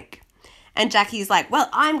look like. And Jackie's like, well,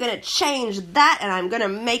 I'm going to change that and I'm going to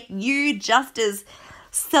make you just as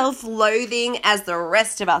self-loathing as the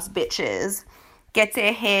rest of us bitches. Gets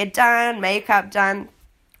her hair done, makeup done.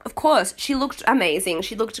 Of course, she looked amazing.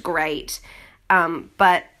 She looked great.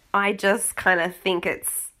 But I just kind of think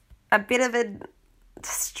it's a bit of a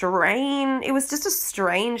strain. It was just a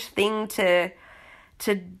strange thing to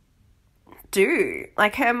do.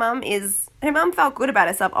 Her mum felt good about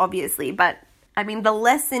herself, obviously, but I mean, the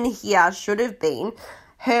lesson here should have been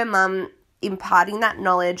her mum imparting that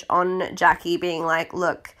knowledge on Jackie, being like,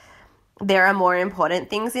 look, there are more important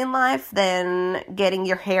things in life than getting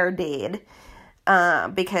your hair did.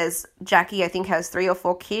 Because Jackie, I think, has 3 or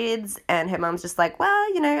 4 kids, and her mum's just like, well,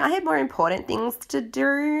 I had more important things to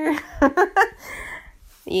do.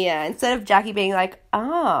 Yeah, instead of Jackie being like,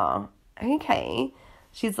 oh, okay.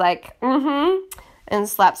 She's like, and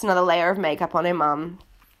slaps another layer of makeup on her mum.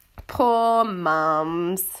 Poor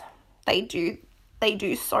mums. They do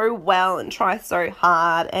so well and try so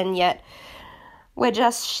hard, and yet we're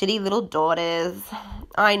just shitty little daughters.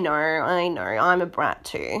 I know. I'm a brat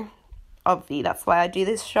too. Obviously, that's why I do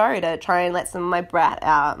this show, to try and let some of my brat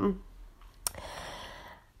out.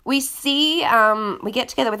 We get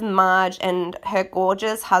together with Marge and her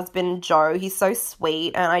gorgeous husband, Joe. He's so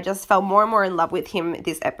sweet, and I just fell more and more in love with him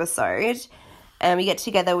this episode. And we get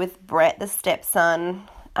together with Brett, the stepson.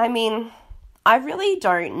 I mean, I really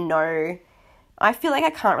don't know. I feel like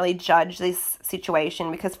I can't really judge this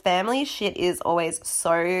situation because family shit is always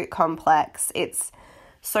so complex. It's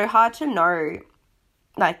so hard to know,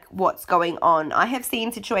 what's going on. I have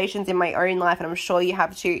seen situations in my own life, and I'm sure you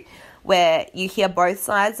have too, where you hear both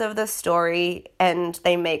sides of the story and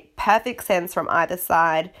they make perfect sense from either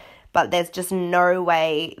side, but there's just no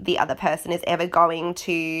way the other person is ever going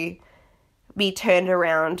to be turned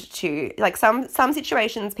around to, some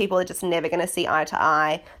situations people are just never going to see eye to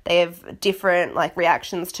eye. They have different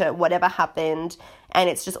reactions to whatever happened, and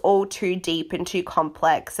it's just all too deep and too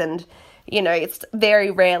complex, and it's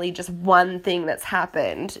very rarely just one thing that's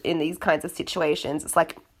happened in these kinds of situations. It's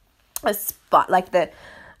like I was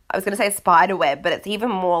going to say a spider web, but it's even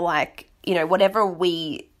more whatever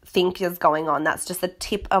we think is going on, that's just the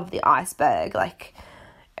tip of the iceberg.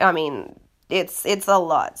 It's a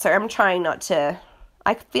lot. So I'm trying not to,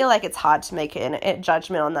 I feel like it's hard to make a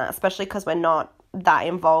judgment on that, especially because we're not that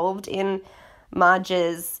involved in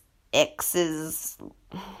Marge's ex's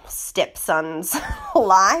stepson's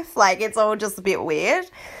life. It's all just a bit weird.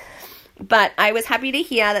 But I was happy to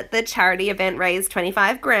hear that the charity event raised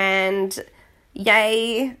 25 grand.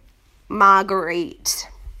 Yay, Marguerite.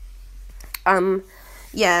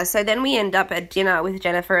 Yeah, so then we end up at dinner with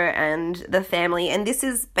Jennifer and the family, and this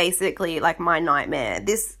is basically my nightmare.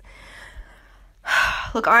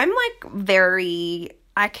 Look, I'm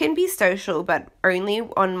I can be social, but only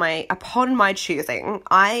upon my choosing.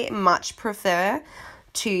 I much prefer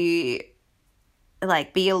to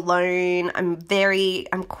be alone. I'm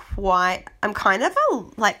kind of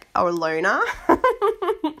a loner.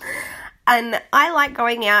 And I like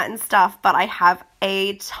going out and stuff, but I have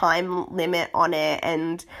a time limit on it,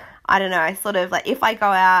 and I don't know, I sort of if I go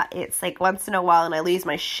out, it's once in a while and I lose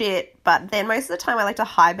my shit, but then most of the time I like to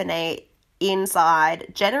hibernate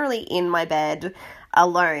inside, generally in my bed,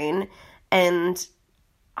 alone. And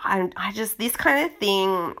I just, this kind of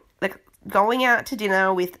thing, going out to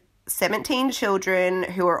dinner with 17 children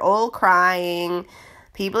who are all crying,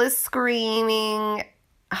 people are screaming,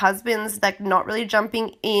 husbands not really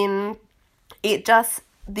jumping in,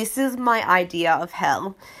 this is my idea of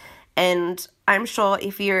hell. And I'm sure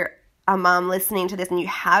if you're a mum listening to this and you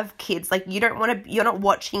have kids, you're not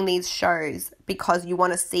watching these shows because you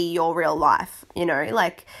want to see your real life,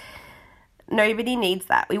 nobody needs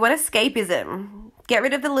that. We want escapism. Get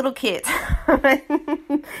rid of the little kids.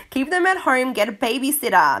 Keep them at home, get a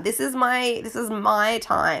babysitter. This is my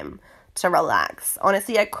time to relax.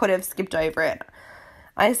 Honestly, I could have skipped over it.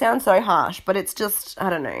 I sound so harsh, but it's just, I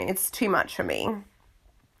don't know, it's too much for me.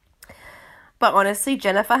 But honestly,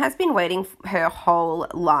 Jennifer has been waiting her whole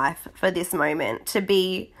life for this moment to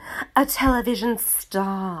be a television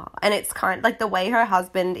star. And it's kind of like the way her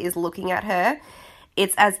husband is looking at her,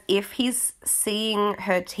 it's as if he's seeing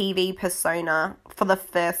her TV persona for the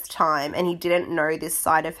first time and he didn't know this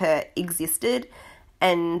side of her existed.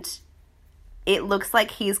 And it looks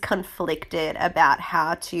like he's conflicted about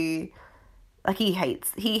how to, like, he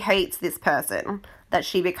hates this person that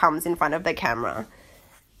she becomes in front of the camera.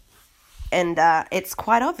 And it's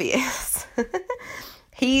quite obvious.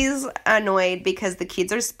 He's annoyed because the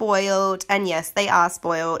kids are spoiled, and yes, they are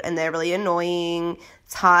spoiled, and they're really annoying.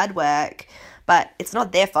 It's hard work, but it's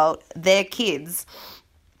not their fault. They're kids.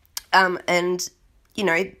 And, you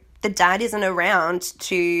know, the dad isn't around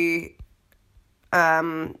to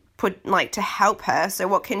to help her. So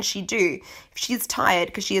what can she do? If she's tired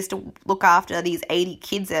because she has to look after these 80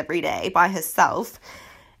 kids every day by herself,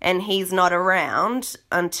 and he's not around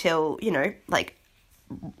until, you know, like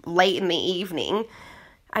late in the evening,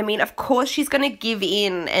 I mean, of course she's going to give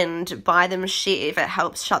in and buy them shit if it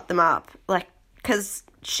helps shut them up. Like, because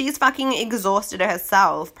she's fucking exhausted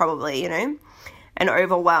herself probably, you know, and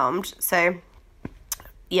overwhelmed. So,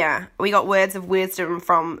 yeah, we got words of wisdom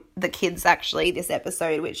from the kids actually this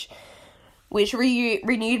episode, which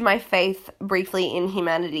renewed my faith briefly in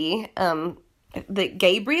humanity. That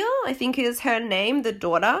Gabriel, I think is her name, the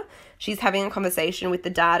daughter, she's having a conversation with the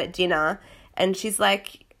dad at dinner, and she's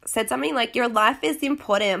like, said something like, your life is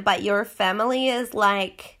important, but your family is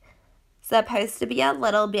like supposed to be a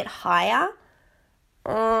little bit higher.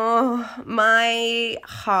 Oh, my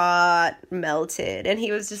heart melted. And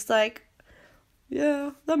he was just like,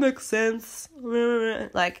 yeah, that makes sense.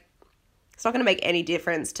 Like, it's not going to make any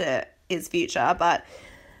difference to his future, but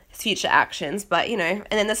his future actions, but, you know. And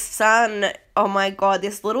then the son, oh my God,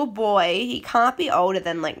 this little boy, he can't be older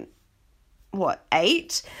than, like, what,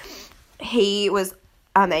 8? He was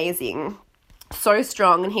amazing, so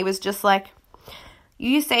strong, and he was just like,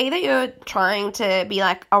 you say that you're trying to be,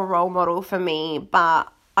 like, a role model for me,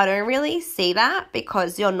 but I don't really see that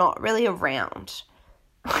because you're not really around.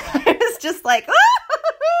 I was just like,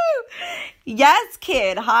 yes,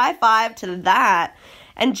 kid, high five to that.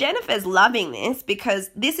 And Jennifer's loving this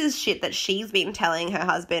because this is shit that she's been telling her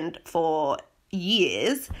husband for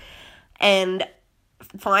years. And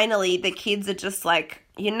finally the kids are just like,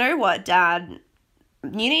 you know what, Dad,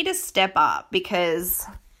 you need to step up because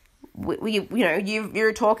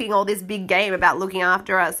you're talking all this big game about looking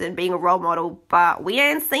after us and being a role model, but we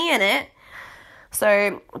ain't seeing it.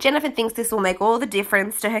 So Jennifer thinks this will make all the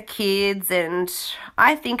difference to her kids, and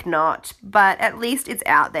I think not, but at least it's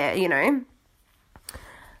out there, you know.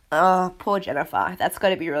 Oh, poor Jennifer. That's got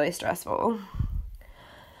to be really stressful.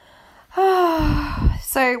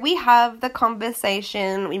 So we have the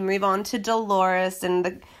conversation. We move on to Dolores and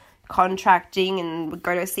the contracting, and we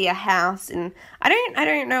go to see a house. And I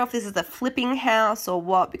don't know if this is a flipping house or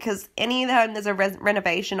what, because anytime there's a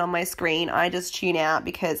renovation on my screen, I just tune out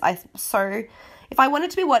because if I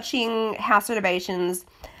wanted to be watching house renovations,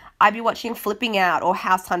 I'd be watching Flipping Out or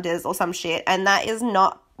House Hunters or some shit, and that is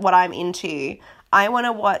not what I'm into. I want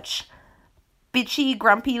to watch bitchy,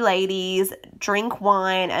 grumpy ladies drink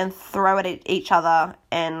wine and throw it at each other,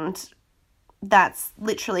 and that's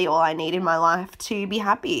literally all I need in my life to be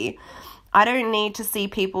happy. I don't need to see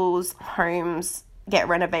people's homes get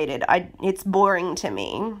renovated. It's boring to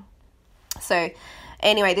me. So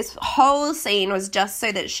anyway, this whole scene was just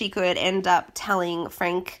so that she could end up telling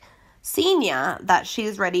Frank Sr. that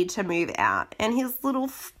she's ready to move out. And his little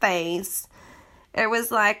face, it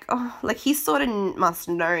was like, oh, like he sort of must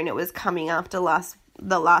have known it was coming after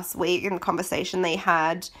the last week and the conversation they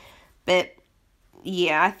had. But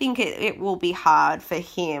yeah, I think it will be hard for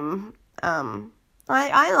him.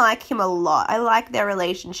 I like him a lot. I like their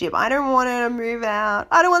relationship. I don't want her to move out.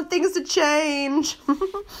 I don't want things to change.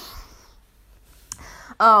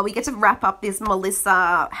 Oh, we get to wrap up this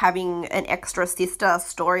Melissa having an extra sister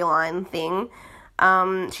storyline thing.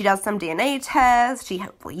 She does some DNA tests. She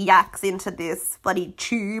yaks into this bloody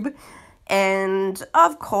tube. And,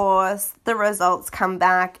 of course, the results come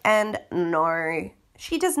back. And no,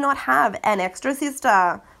 she does not have an extra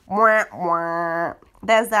sister. Wah, wah.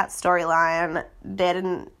 There's that storyline dead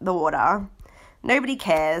in the water. Nobody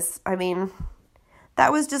cares. I mean,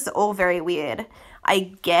 that was just all very weird.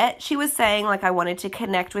 I get she was saying, like, I wanted to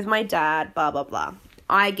connect with my dad, blah, blah, blah.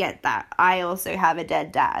 I get that. I also have a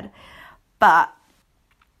dead dad. But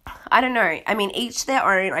I don't know. I mean, each their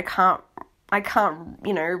own. I can't,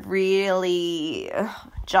 really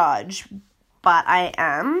judge, but I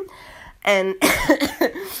am. And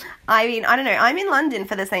I mean, I don't know, I'm in London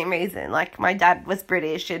for the same reason. Like, my dad was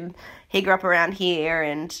British and he grew up around here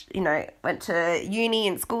and, you know, went to uni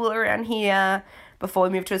and school around here before we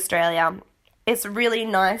moved to Australia. It's really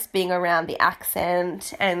nice being around the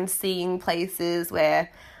accent and seeing places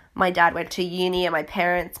where my dad went to uni and my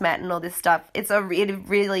parents met and all this stuff. It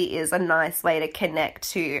really is a nice way to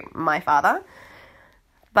connect to my father.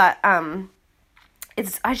 But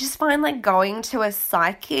I just find, like, going to a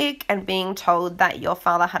psychic and being told that your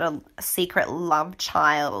father had a secret love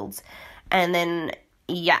child and then,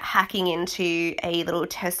 hacking into a little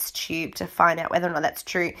test tube to find out whether or not that's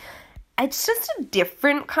true. It's just a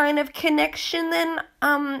different kind of connection than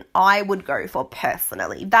I would go for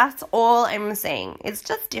personally. That's all I'm saying. It's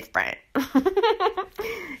just different.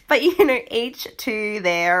 But, you know, each to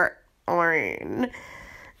their own.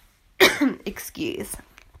 Excuse.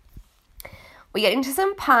 We get into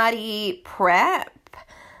some party prep.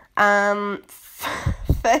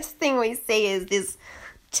 First thing we see is this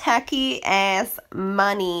tacky ass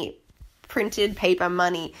money, printed paper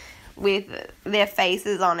money with their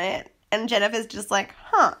faces on it. And Jennifer's just like,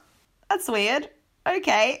 that's weird.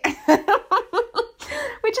 Okay.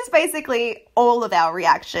 Which is basically all of our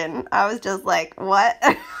reaction. I was just like, what?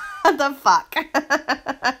 What the fuck?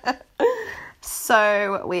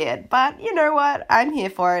 So weird. But you know what? I'm here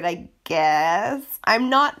for it, I guess. I'm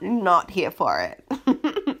not here for it.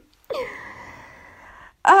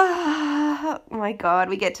 Oh my God,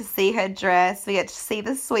 we get to see her dress. We get to see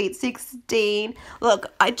the Sweet 16.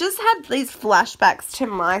 Look, I just had these flashbacks to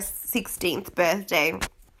my 16th birthday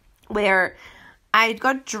where I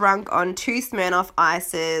got drunk on 2 Smirnoff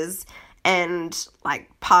Ices and, like,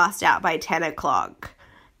 passed out by 10 o'clock.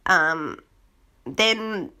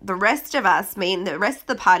 Then the rest of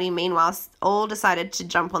the party, meanwhile, all decided to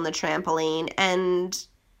jump on the trampoline, and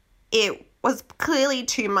it was clearly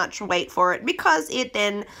too much weight for it because it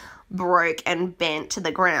then broke and bent to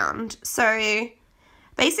the ground. So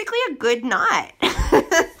basically a good night.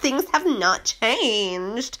 Things have not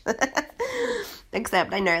changed.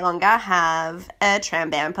 Except I no longer have a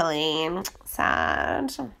trampoline.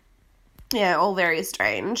 Sad. Yeah, all very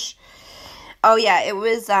strange. Oh yeah, it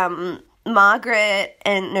was Margaret's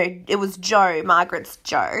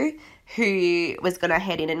Joe, who was going to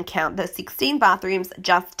head in and count the 16 bathrooms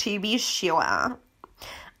just to be sure.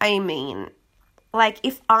 I mean, like,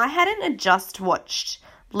 if I hadn't just watched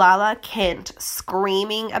Lala Kent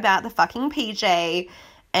screaming about the fucking PJ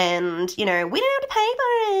and, you know, we don't have to pay for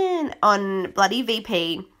it on bloody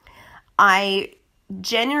VP, I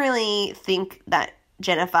genuinely think that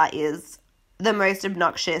Jennifer is the most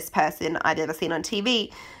obnoxious person I've ever seen on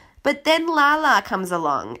TV. But then Lala comes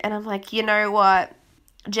along and I'm like, you know what?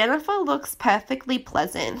 Jennifer looks perfectly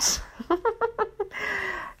pleasant.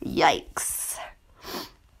 Yikes.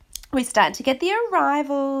 We start to get the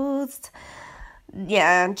arrivals.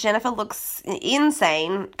 Yeah, Jennifer looks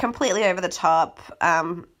insane, completely over the top.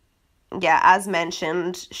 As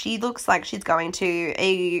mentioned, she looks like she's going to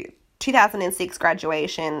a 2006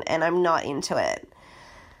 graduation, and I'm not into it.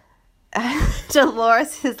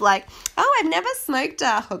 Dolores is like, oh, I've never smoked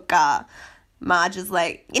a hookah. Marge is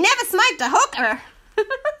like, you never smoked a hooker?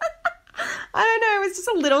 I don't know, it was just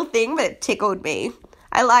a little thing, but it tickled me.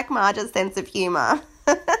 I like Marge's sense of humor.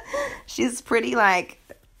 She's pretty, like,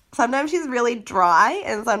 sometimes she's really dry,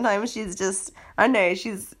 and sometimes she's just, I don't know,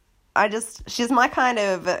 she's my kind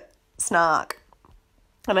of snark.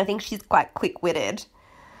 And I think she's quite quick-witted.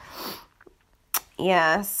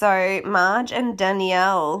 Yeah, so Marge and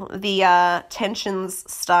Danielle, the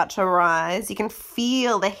tensions start to rise. You can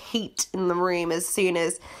feel the heat in the room as soon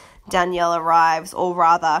as Danielle arrives, or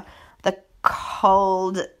rather, the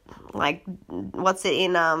cold, like, what's it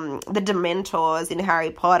in the Dementors in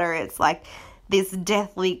Harry Potter? It's like this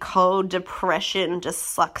deathly cold depression just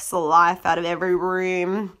sucks the life out of every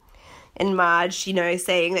room. And Marge, you know,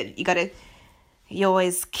 saying that you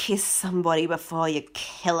always kiss somebody before you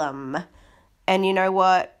kill them. And you know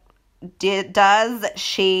what? Does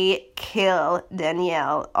she kill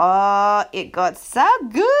Danielle? Oh, it got so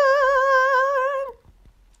good.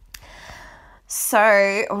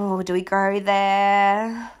 So, do we go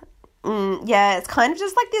there? Yeah, it's kind of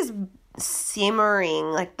just like this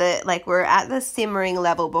simmering, like we're at the simmering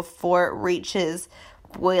level before it reaches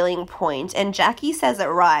boiling point. And Jackie says it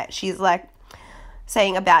right. She's like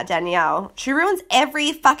saying about Danielle, she ruins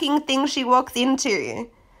every fucking thing she walks into.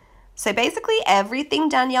 So basically everything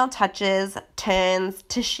Danielle touches turns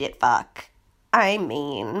to shit fuck. I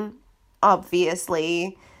mean,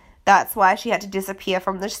 obviously, that's why she had to disappear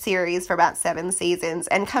from the series for about 7 seasons.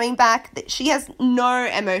 And coming back, she has no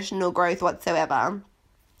emotional growth whatsoever.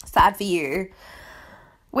 Sad for you.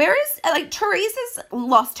 Whereas, like, Teresa's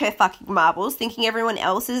lost her fucking marbles, thinking everyone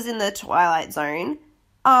else is in the Twilight Zone.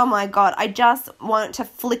 Oh my God, I just want to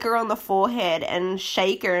flick her on the forehead and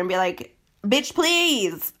shake her and be like, bitch,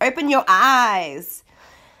 please, open your eyes.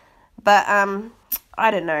 But, I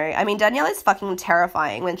don't know. I mean, Danielle is fucking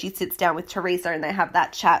terrifying when she sits down with Teresa and they have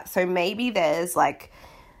that chat. So maybe there's, like,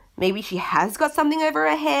 maybe she has got something over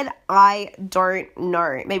her head. I don't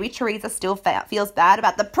know. Maybe Teresa still feels bad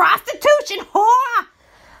about the prostitution whore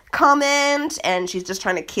comment and she's just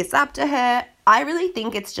trying to kiss up to her. I really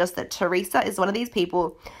think it's just that Teresa is one of these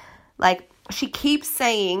people, like, she keeps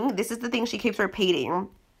saying, this is the thing she keeps repeating,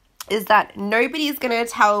 is that nobody's going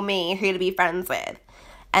to tell me who to be friends with.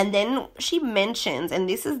 And then she mentions, and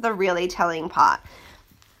this is the really telling part,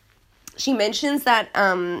 she mentions that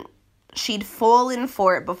she'd fallen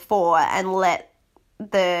for it before and let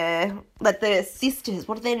the sisters,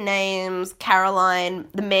 what are their names, Caroline,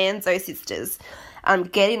 the Manzo sisters,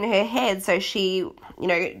 get in her head, so she, you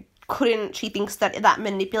know, she thinks that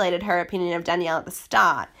manipulated her opinion of Danielle at the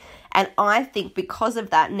start. And I think because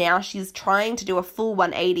of that, now she's trying to do a full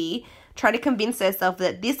 180, trying to convince herself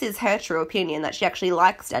that this is her true opinion, that she actually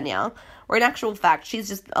likes Danielle, or in actual fact, she's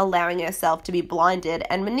just allowing herself to be blinded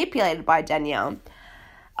and manipulated by Danielle.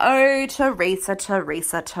 Oh, Teresa,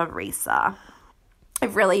 Teresa, Teresa. I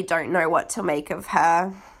really don't know what to make of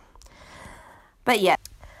her. But yeah,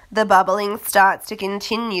 the bubbling starts to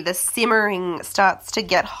continue. The simmering starts to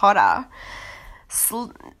get hotter.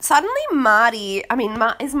 Suddenly Marty,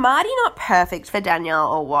 is Marty not perfect for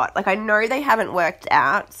Danielle or what? Like, I know they haven't worked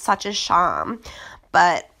out, such a charm,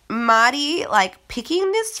 but Marty, like,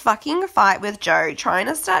 picking this fucking fight with Joe, trying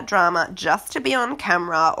to start drama just to be on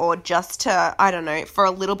camera or just to, I don't know, for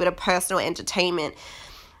a little bit of personal entertainment.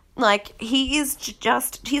 Like, he's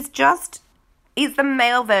the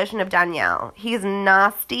male version of Danielle. He's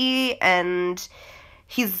nasty and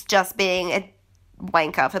he's just being a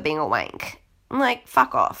wanker for being a wank. I'm like,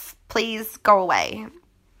 fuck off. Please go away.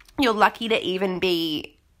 You're lucky to even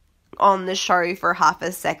be on the show for half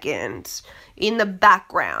a second in the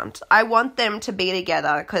background. I want them to be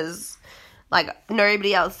together because, like,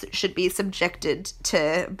 nobody else should be subjected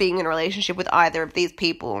to being in a relationship with either of these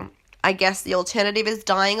people. I guess the alternative is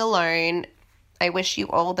dying alone. I wish you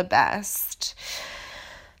all the best.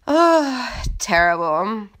 Oh,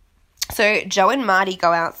 terrible. So Joe and Marty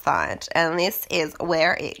go outside, and this is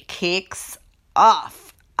where it kicks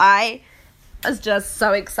off. I was just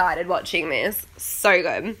so excited watching this. So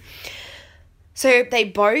good. So they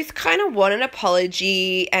both kind of want an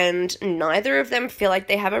apology, and neither of them feel like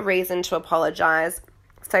they have a reason to apologize.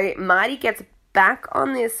 So Marty gets back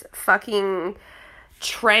on this fucking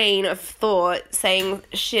train of thought saying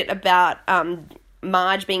shit about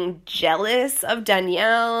Marge being jealous of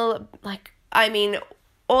Danielle. Like, I mean,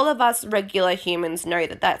 all of us regular humans know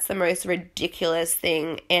that that's the most ridiculous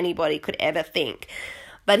thing anybody could ever think.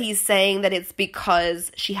 But he's saying that it's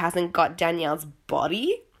because she hasn't got Danielle's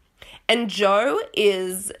body. And Joe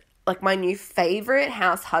is, like, my new favorite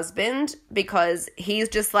house husband because he's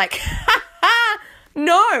just like,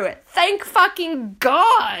 no, thank fucking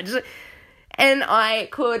God. And I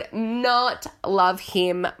could not love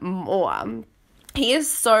him more. He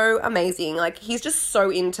is so amazing. Like, he's just so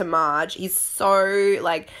into Marge. He's so,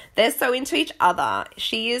 like, they're so into each other.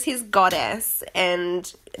 She is his goddess,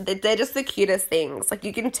 and they're just the cutest things. Like,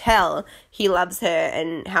 you can tell he loves her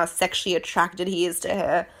and how sexually attracted he is to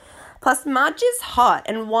her. Plus, Marge is hot,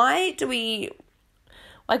 and why do we,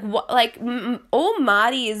 all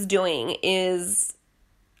Marty is doing is,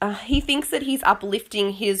 he thinks that he's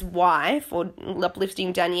uplifting his wife, or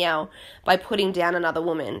uplifting Danielle, by putting down another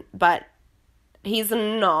woman, but he's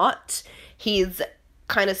not. He's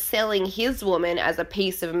kind of selling his woman as a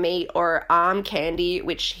piece of meat or arm candy,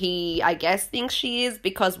 which he, I guess, thinks she is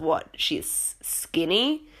because what? She's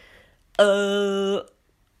skinny? No.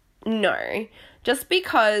 Just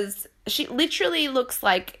because she literally looks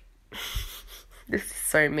like... This is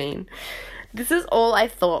so mean. This is all I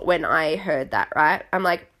thought when I heard that, right? I'm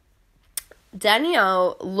like,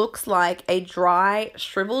 Danielle looks like a dry,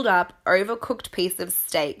 shriveled up, overcooked piece of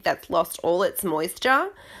steak that's lost all its moisture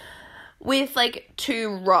with, like,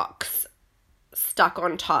 2 rocks stuck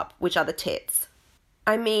on top, which are the tits.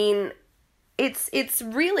 I mean, it's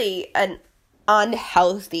really an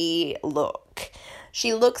unhealthy look.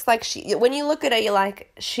 She looks like when you look at her, you're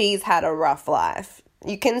like, she's had a rough life.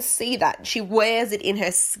 You can see that. She wears it in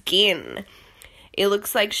her skin. It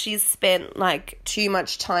looks like she's spent, like, too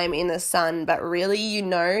much time in the sun, but really, you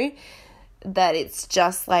know that it's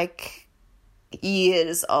just, like,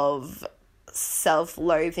 years of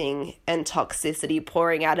self-loathing and toxicity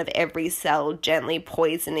pouring out of every cell, gently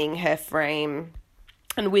poisoning her frame.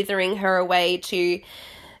 and withering her away to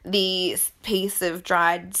the piece of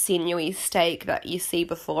dried sinewy steak that you see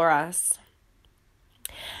before us.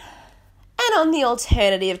 And on the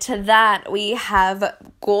alternative to that, we have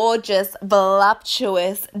gorgeous,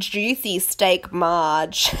 voluptuous, juicy steak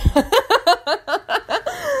Marge.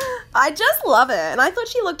 I just love it. And I thought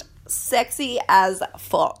she looked sexy as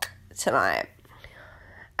fuck tonight.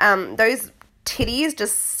 Those titties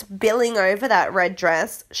just spilling over that red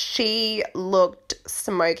dress. She looked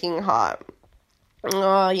smoking hot.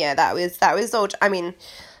 Oh, yeah, that was all, I mean,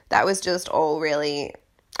 that was just all really...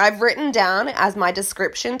 I've written down as my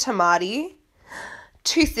description to Marty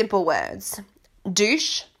 2 simple words.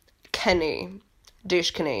 Douche canoe.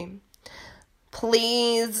 Douche canoe.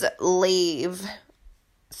 Please leave.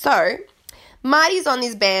 So, Marty's on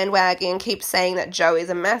this bandwagon, keeps saying that Joe is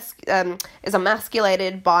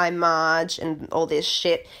emasculated by Marge and all this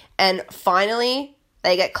shit. And finally,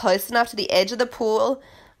 they get close enough to the edge of the pool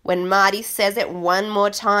when Marty says it one more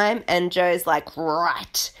time and Joe's like,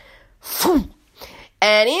 right.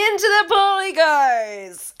 And into the pool he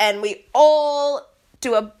goes. And we all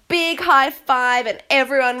do a big high five and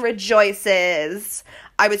everyone rejoices.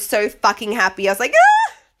 I was so fucking happy. I was like,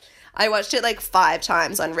 ah! I watched it like 5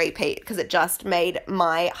 times on repeat because it just made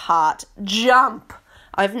my heart jump.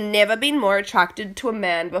 I've never been more attracted to a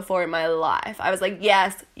man before in my life. I was like,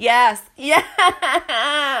 yes, yes, yes.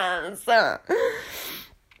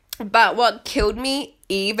 But what killed me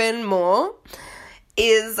even more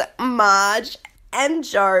is Marge and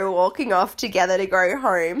Joe walking off together to go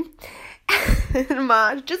home. And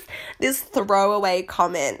Marge, just this throwaway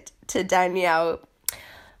comment to Danielle,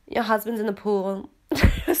 your husband's in the pool.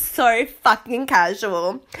 So fucking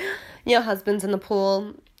casual. Your husband's in the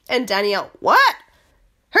pool. And Danielle, what?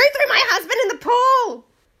 Who threw my husband in the pool?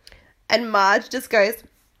 And Marge just goes,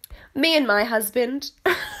 me and my husband.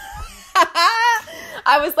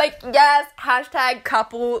 I was like, yes, hashtag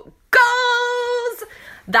couple goals.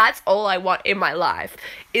 That's all I want in my life,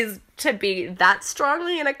 is to be that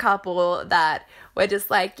strongly in a couple that we're just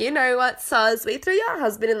like, you know what, Soz, we threw your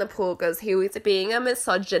husband in the pool because he was being a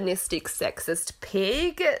misogynistic, sexist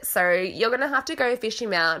pig, so you're going to have to go fish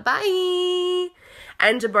him out. Bye.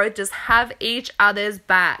 And to both just have each other's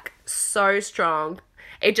back. So strong.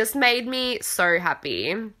 It just made me so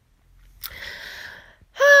happy.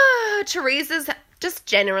 Teresa's just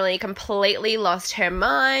generally completely lost her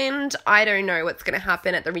mind. I don't know what's going to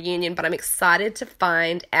happen at the reunion, but I'm excited to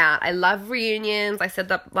find out. I love reunions. I said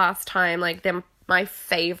that last time, like, they're my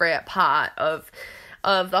favorite part of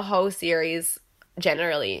the whole series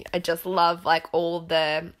generally. I just love, like,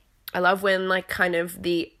 I love when, like, kind of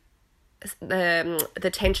the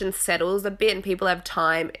tension settles a bit and people have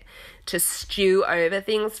time to stew over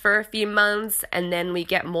things for a few months, and then we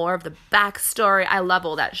get more of the backstory. I love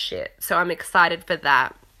all that shit, so I'm excited for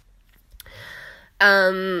that.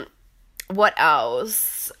 What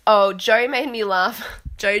else? Oh, Joe made me laugh.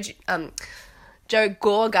 Joe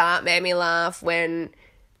Gorga made me laugh when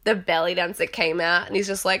the belly dancer came out, and he's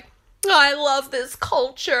just like, I love this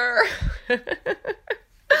culture.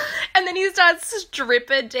 And then he starts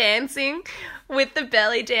stripper dancing with the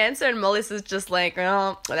belly dancer, and Melissa's just like,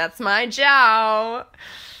 oh, that's my Joe.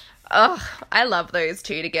 Oh, I love those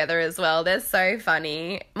two together as well. They're so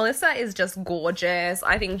funny. Melissa is just gorgeous.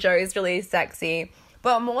 I think Joe's really sexy.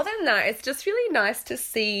 But more than that, it's just really nice to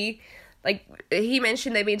see, like, he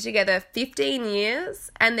mentioned they've been together 15 years,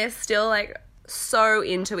 and they're still, like, so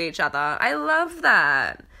into each other. I love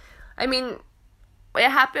that. I mean, it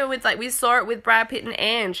happened with, like, we saw it with Brad Pitt and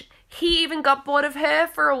Ange. He even got bored of her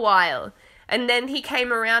for a while. And then he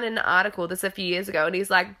came around in an article this a few years ago, and he's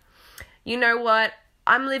like, you know what?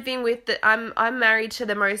 I'm married to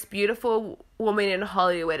the most beautiful woman in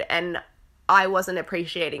Hollywood, and I wasn't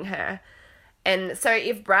appreciating her. And so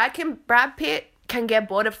if Brad Pitt can get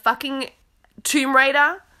bored of fucking Tomb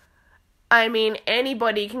Raider, I mean,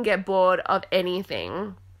 anybody can get bored of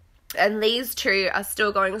anything. And these two are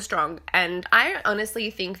still going strong. And I honestly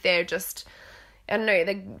think they're just, I don't know,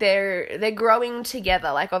 they're growing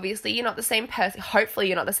together. Like, obviously, you're not the same person. Hopefully,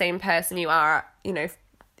 you're not the same person you are, you know,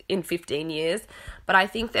 in 15 years. But I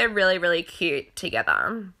think they're really, really cute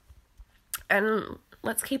together. And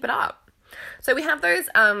let's keep it up. So we have those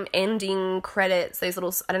ending credits, those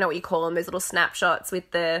little, I don't know what you call them, those little snapshots with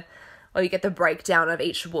you get the breakdown of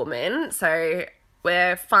each woman. So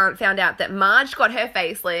we found out that Marge got her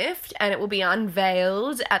facelift and it will be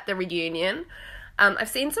unveiled at the reunion. I've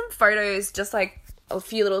seen some photos, just like a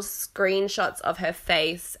few little screenshots of her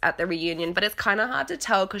face at the reunion, but it's kind of hard to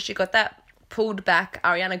tell because she got that pulled back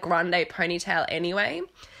Ariana Grande ponytail anyway,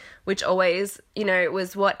 which always, you know,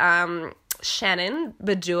 was what Shannon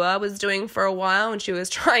Badua was doing for a while when she was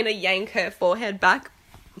trying to yank her forehead back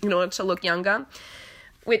in order to look younger,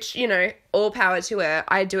 which, you know, all power to her.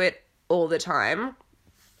 I do it all the time.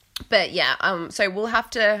 But yeah, so we'll have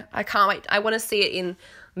to, I can't wait. I want to see it in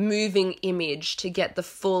moving image to get the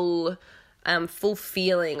full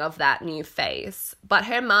feeling of that new face. But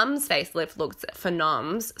her mum's facelift looks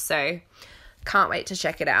phenoms, so can't wait to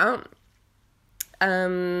check it out.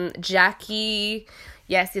 Jackie,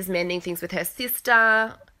 yes, is mending things with her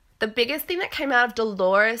sister. The biggest thing that came out of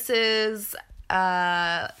Dolores's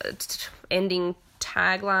ending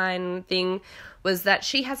tagline thing was that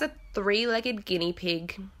she has a 3-legged guinea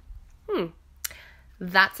pig.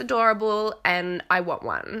 That's adorable, and I want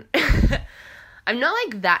one. I'm not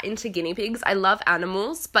like that into guinea pigs. I love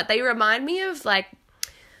animals, but they remind me of like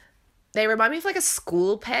a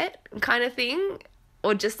school pet kind of thing,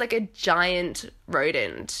 or just like a giant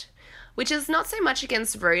rodent, which is not so much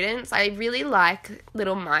against rodents. I really like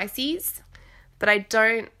little miceies, but I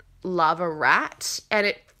don't love a rat, and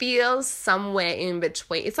it feels somewhere in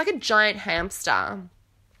between. It's like a giant hamster.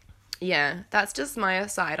 Yeah, that's just my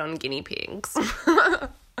aside on guinea pigs. Do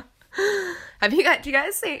you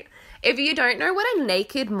guys see? If you don't know what a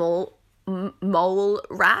naked mole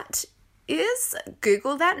rat is,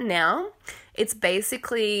 Google that now. It's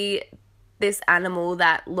basically this animal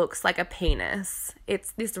that looks like a penis.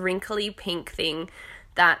 It's this wrinkly pink thing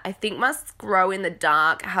that I think must grow in the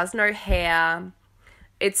dark, has no hair.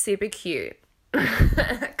 It's super cute.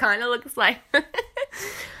 It kind of looks like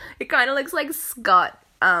Scott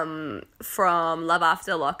from Love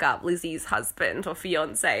After Lockup, Lizzie's husband or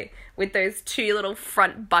fiance, with those 2 little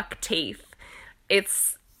front buck teeth.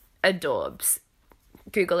 It's adorbs.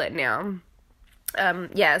 Google it now.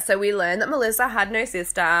 Yeah, so we learned that Melissa had no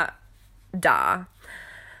sister.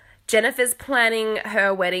 Jennifer's planning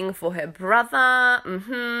her wedding for her brother.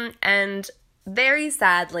 And very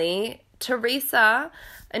sadly, Teresa's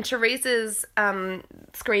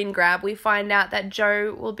screen grab, we find out that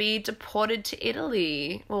Joe will be deported to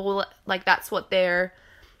Italy. Well, like, that's what they're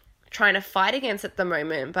trying to fight against at the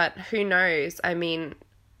moment, but who knows? I mean,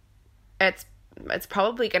 it's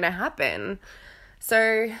probably going to happen.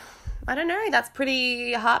 So, I don't know, that's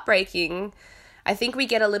pretty heartbreaking. I think we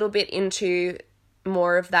get a little bit into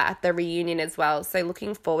more of that at the reunion as well, so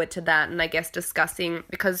looking forward to that, and I guess discussing,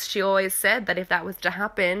 because she always said that if that was to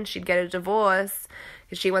happen, she'd get a divorce,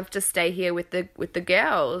 because she wants to stay here with the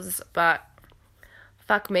girls, but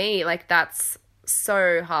fuck me, like, that's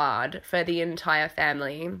so hard for the entire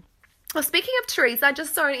family. Well, speaking of Teresa, I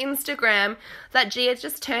just saw on Instagram that Gia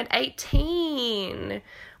just turned 18,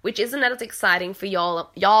 which isn't as exciting for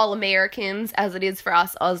y'all Americans as it is for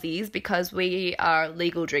us Aussies, because we are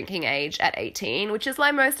legal drinking age at 18, which is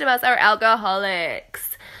why most of us are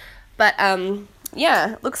alcoholics. But,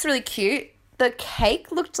 yeah, looks really cute. The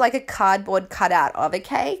cake looked like a cardboard cutout of a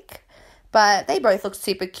cake, but they both look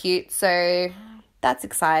super cute, so that's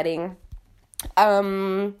exciting.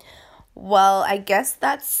 Well, I guess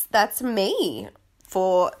that's me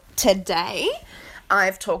for today.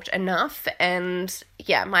 I've talked enough, and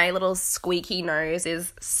yeah, my little squeaky nose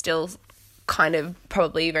is still kind of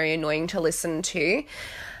probably very annoying to listen to.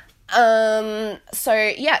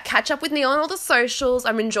 So yeah, catch up with me on all the socials.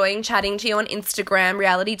 I'm enjoying chatting to you on Instagram.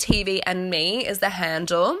 Reality TV and Me is the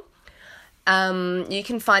handle. You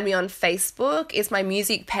can find me on Facebook. It's my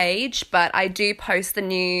music page, but I do post the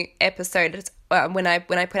new episode. When I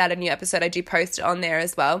put out a new episode, I do post it on there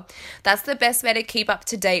as well. That's the best way to keep up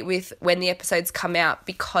to date with when the episodes come out,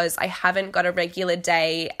 because I haven't got a regular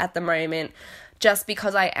day at the moment, just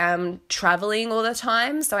because I am traveling all the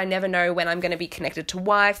time. So I never know when I'm going to be connected to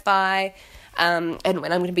Wi-Fi, and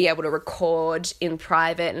when I'm going to be able to record in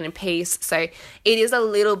private and in peace. So it is a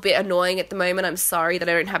little bit annoying at the moment. I'm sorry that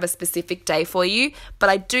I don't have a specific day for you, but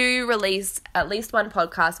I do release at least one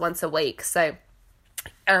podcast once a week. So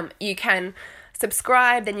you can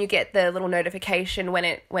subscribe, then you get the little notification when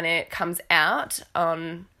it comes out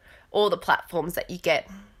on all the platforms that you get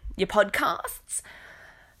your podcasts.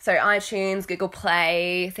 So iTunes, Google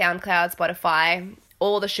Play, SoundCloud, Spotify,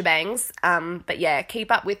 all the shebangs. But yeah,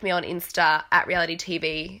 keep up with me on Insta at Reality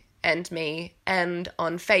TV and Me, and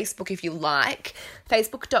on Facebook if you like.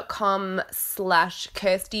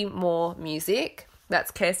 Facebook.com/Kirsty Moore Music. That's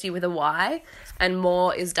Kirsty with a Y, and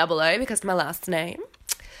Moore is double O because my last name.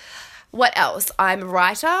 What else? I'm a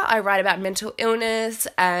writer. I write about mental illness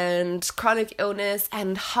and chronic illness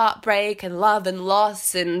and heartbreak and love and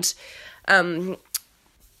loss and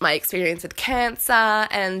my experience with cancer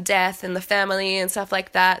and death in the family and stuff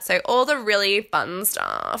like that. So all the really fun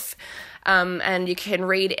stuff. And you can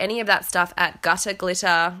read any of that stuff at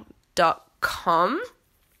gutterglitter.com.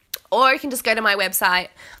 Or you can just go to my website,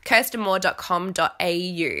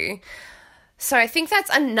 kirstenmoore.com.au. So I think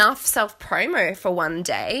that's enough self-promo for one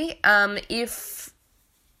day. I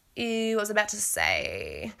was about to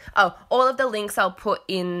say, all of the links I'll put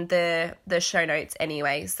in the show notes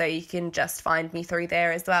anyway, so you can just find me through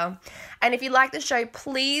there as well. And if you like the show,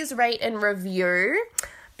 please rate and review,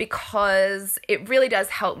 because it really does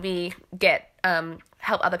help me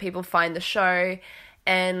help other people find the show,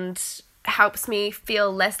 and helps me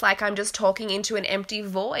feel less like I'm just talking into an empty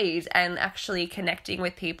void and actually connecting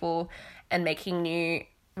with people and making new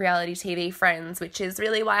reality TV friends, which is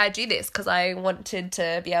really why I do this, because I wanted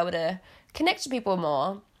to be able to connect to people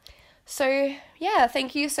more. So yeah,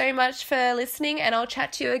 thank you so much for listening, and I'll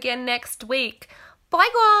chat to you again next week. Bye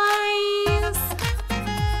guys!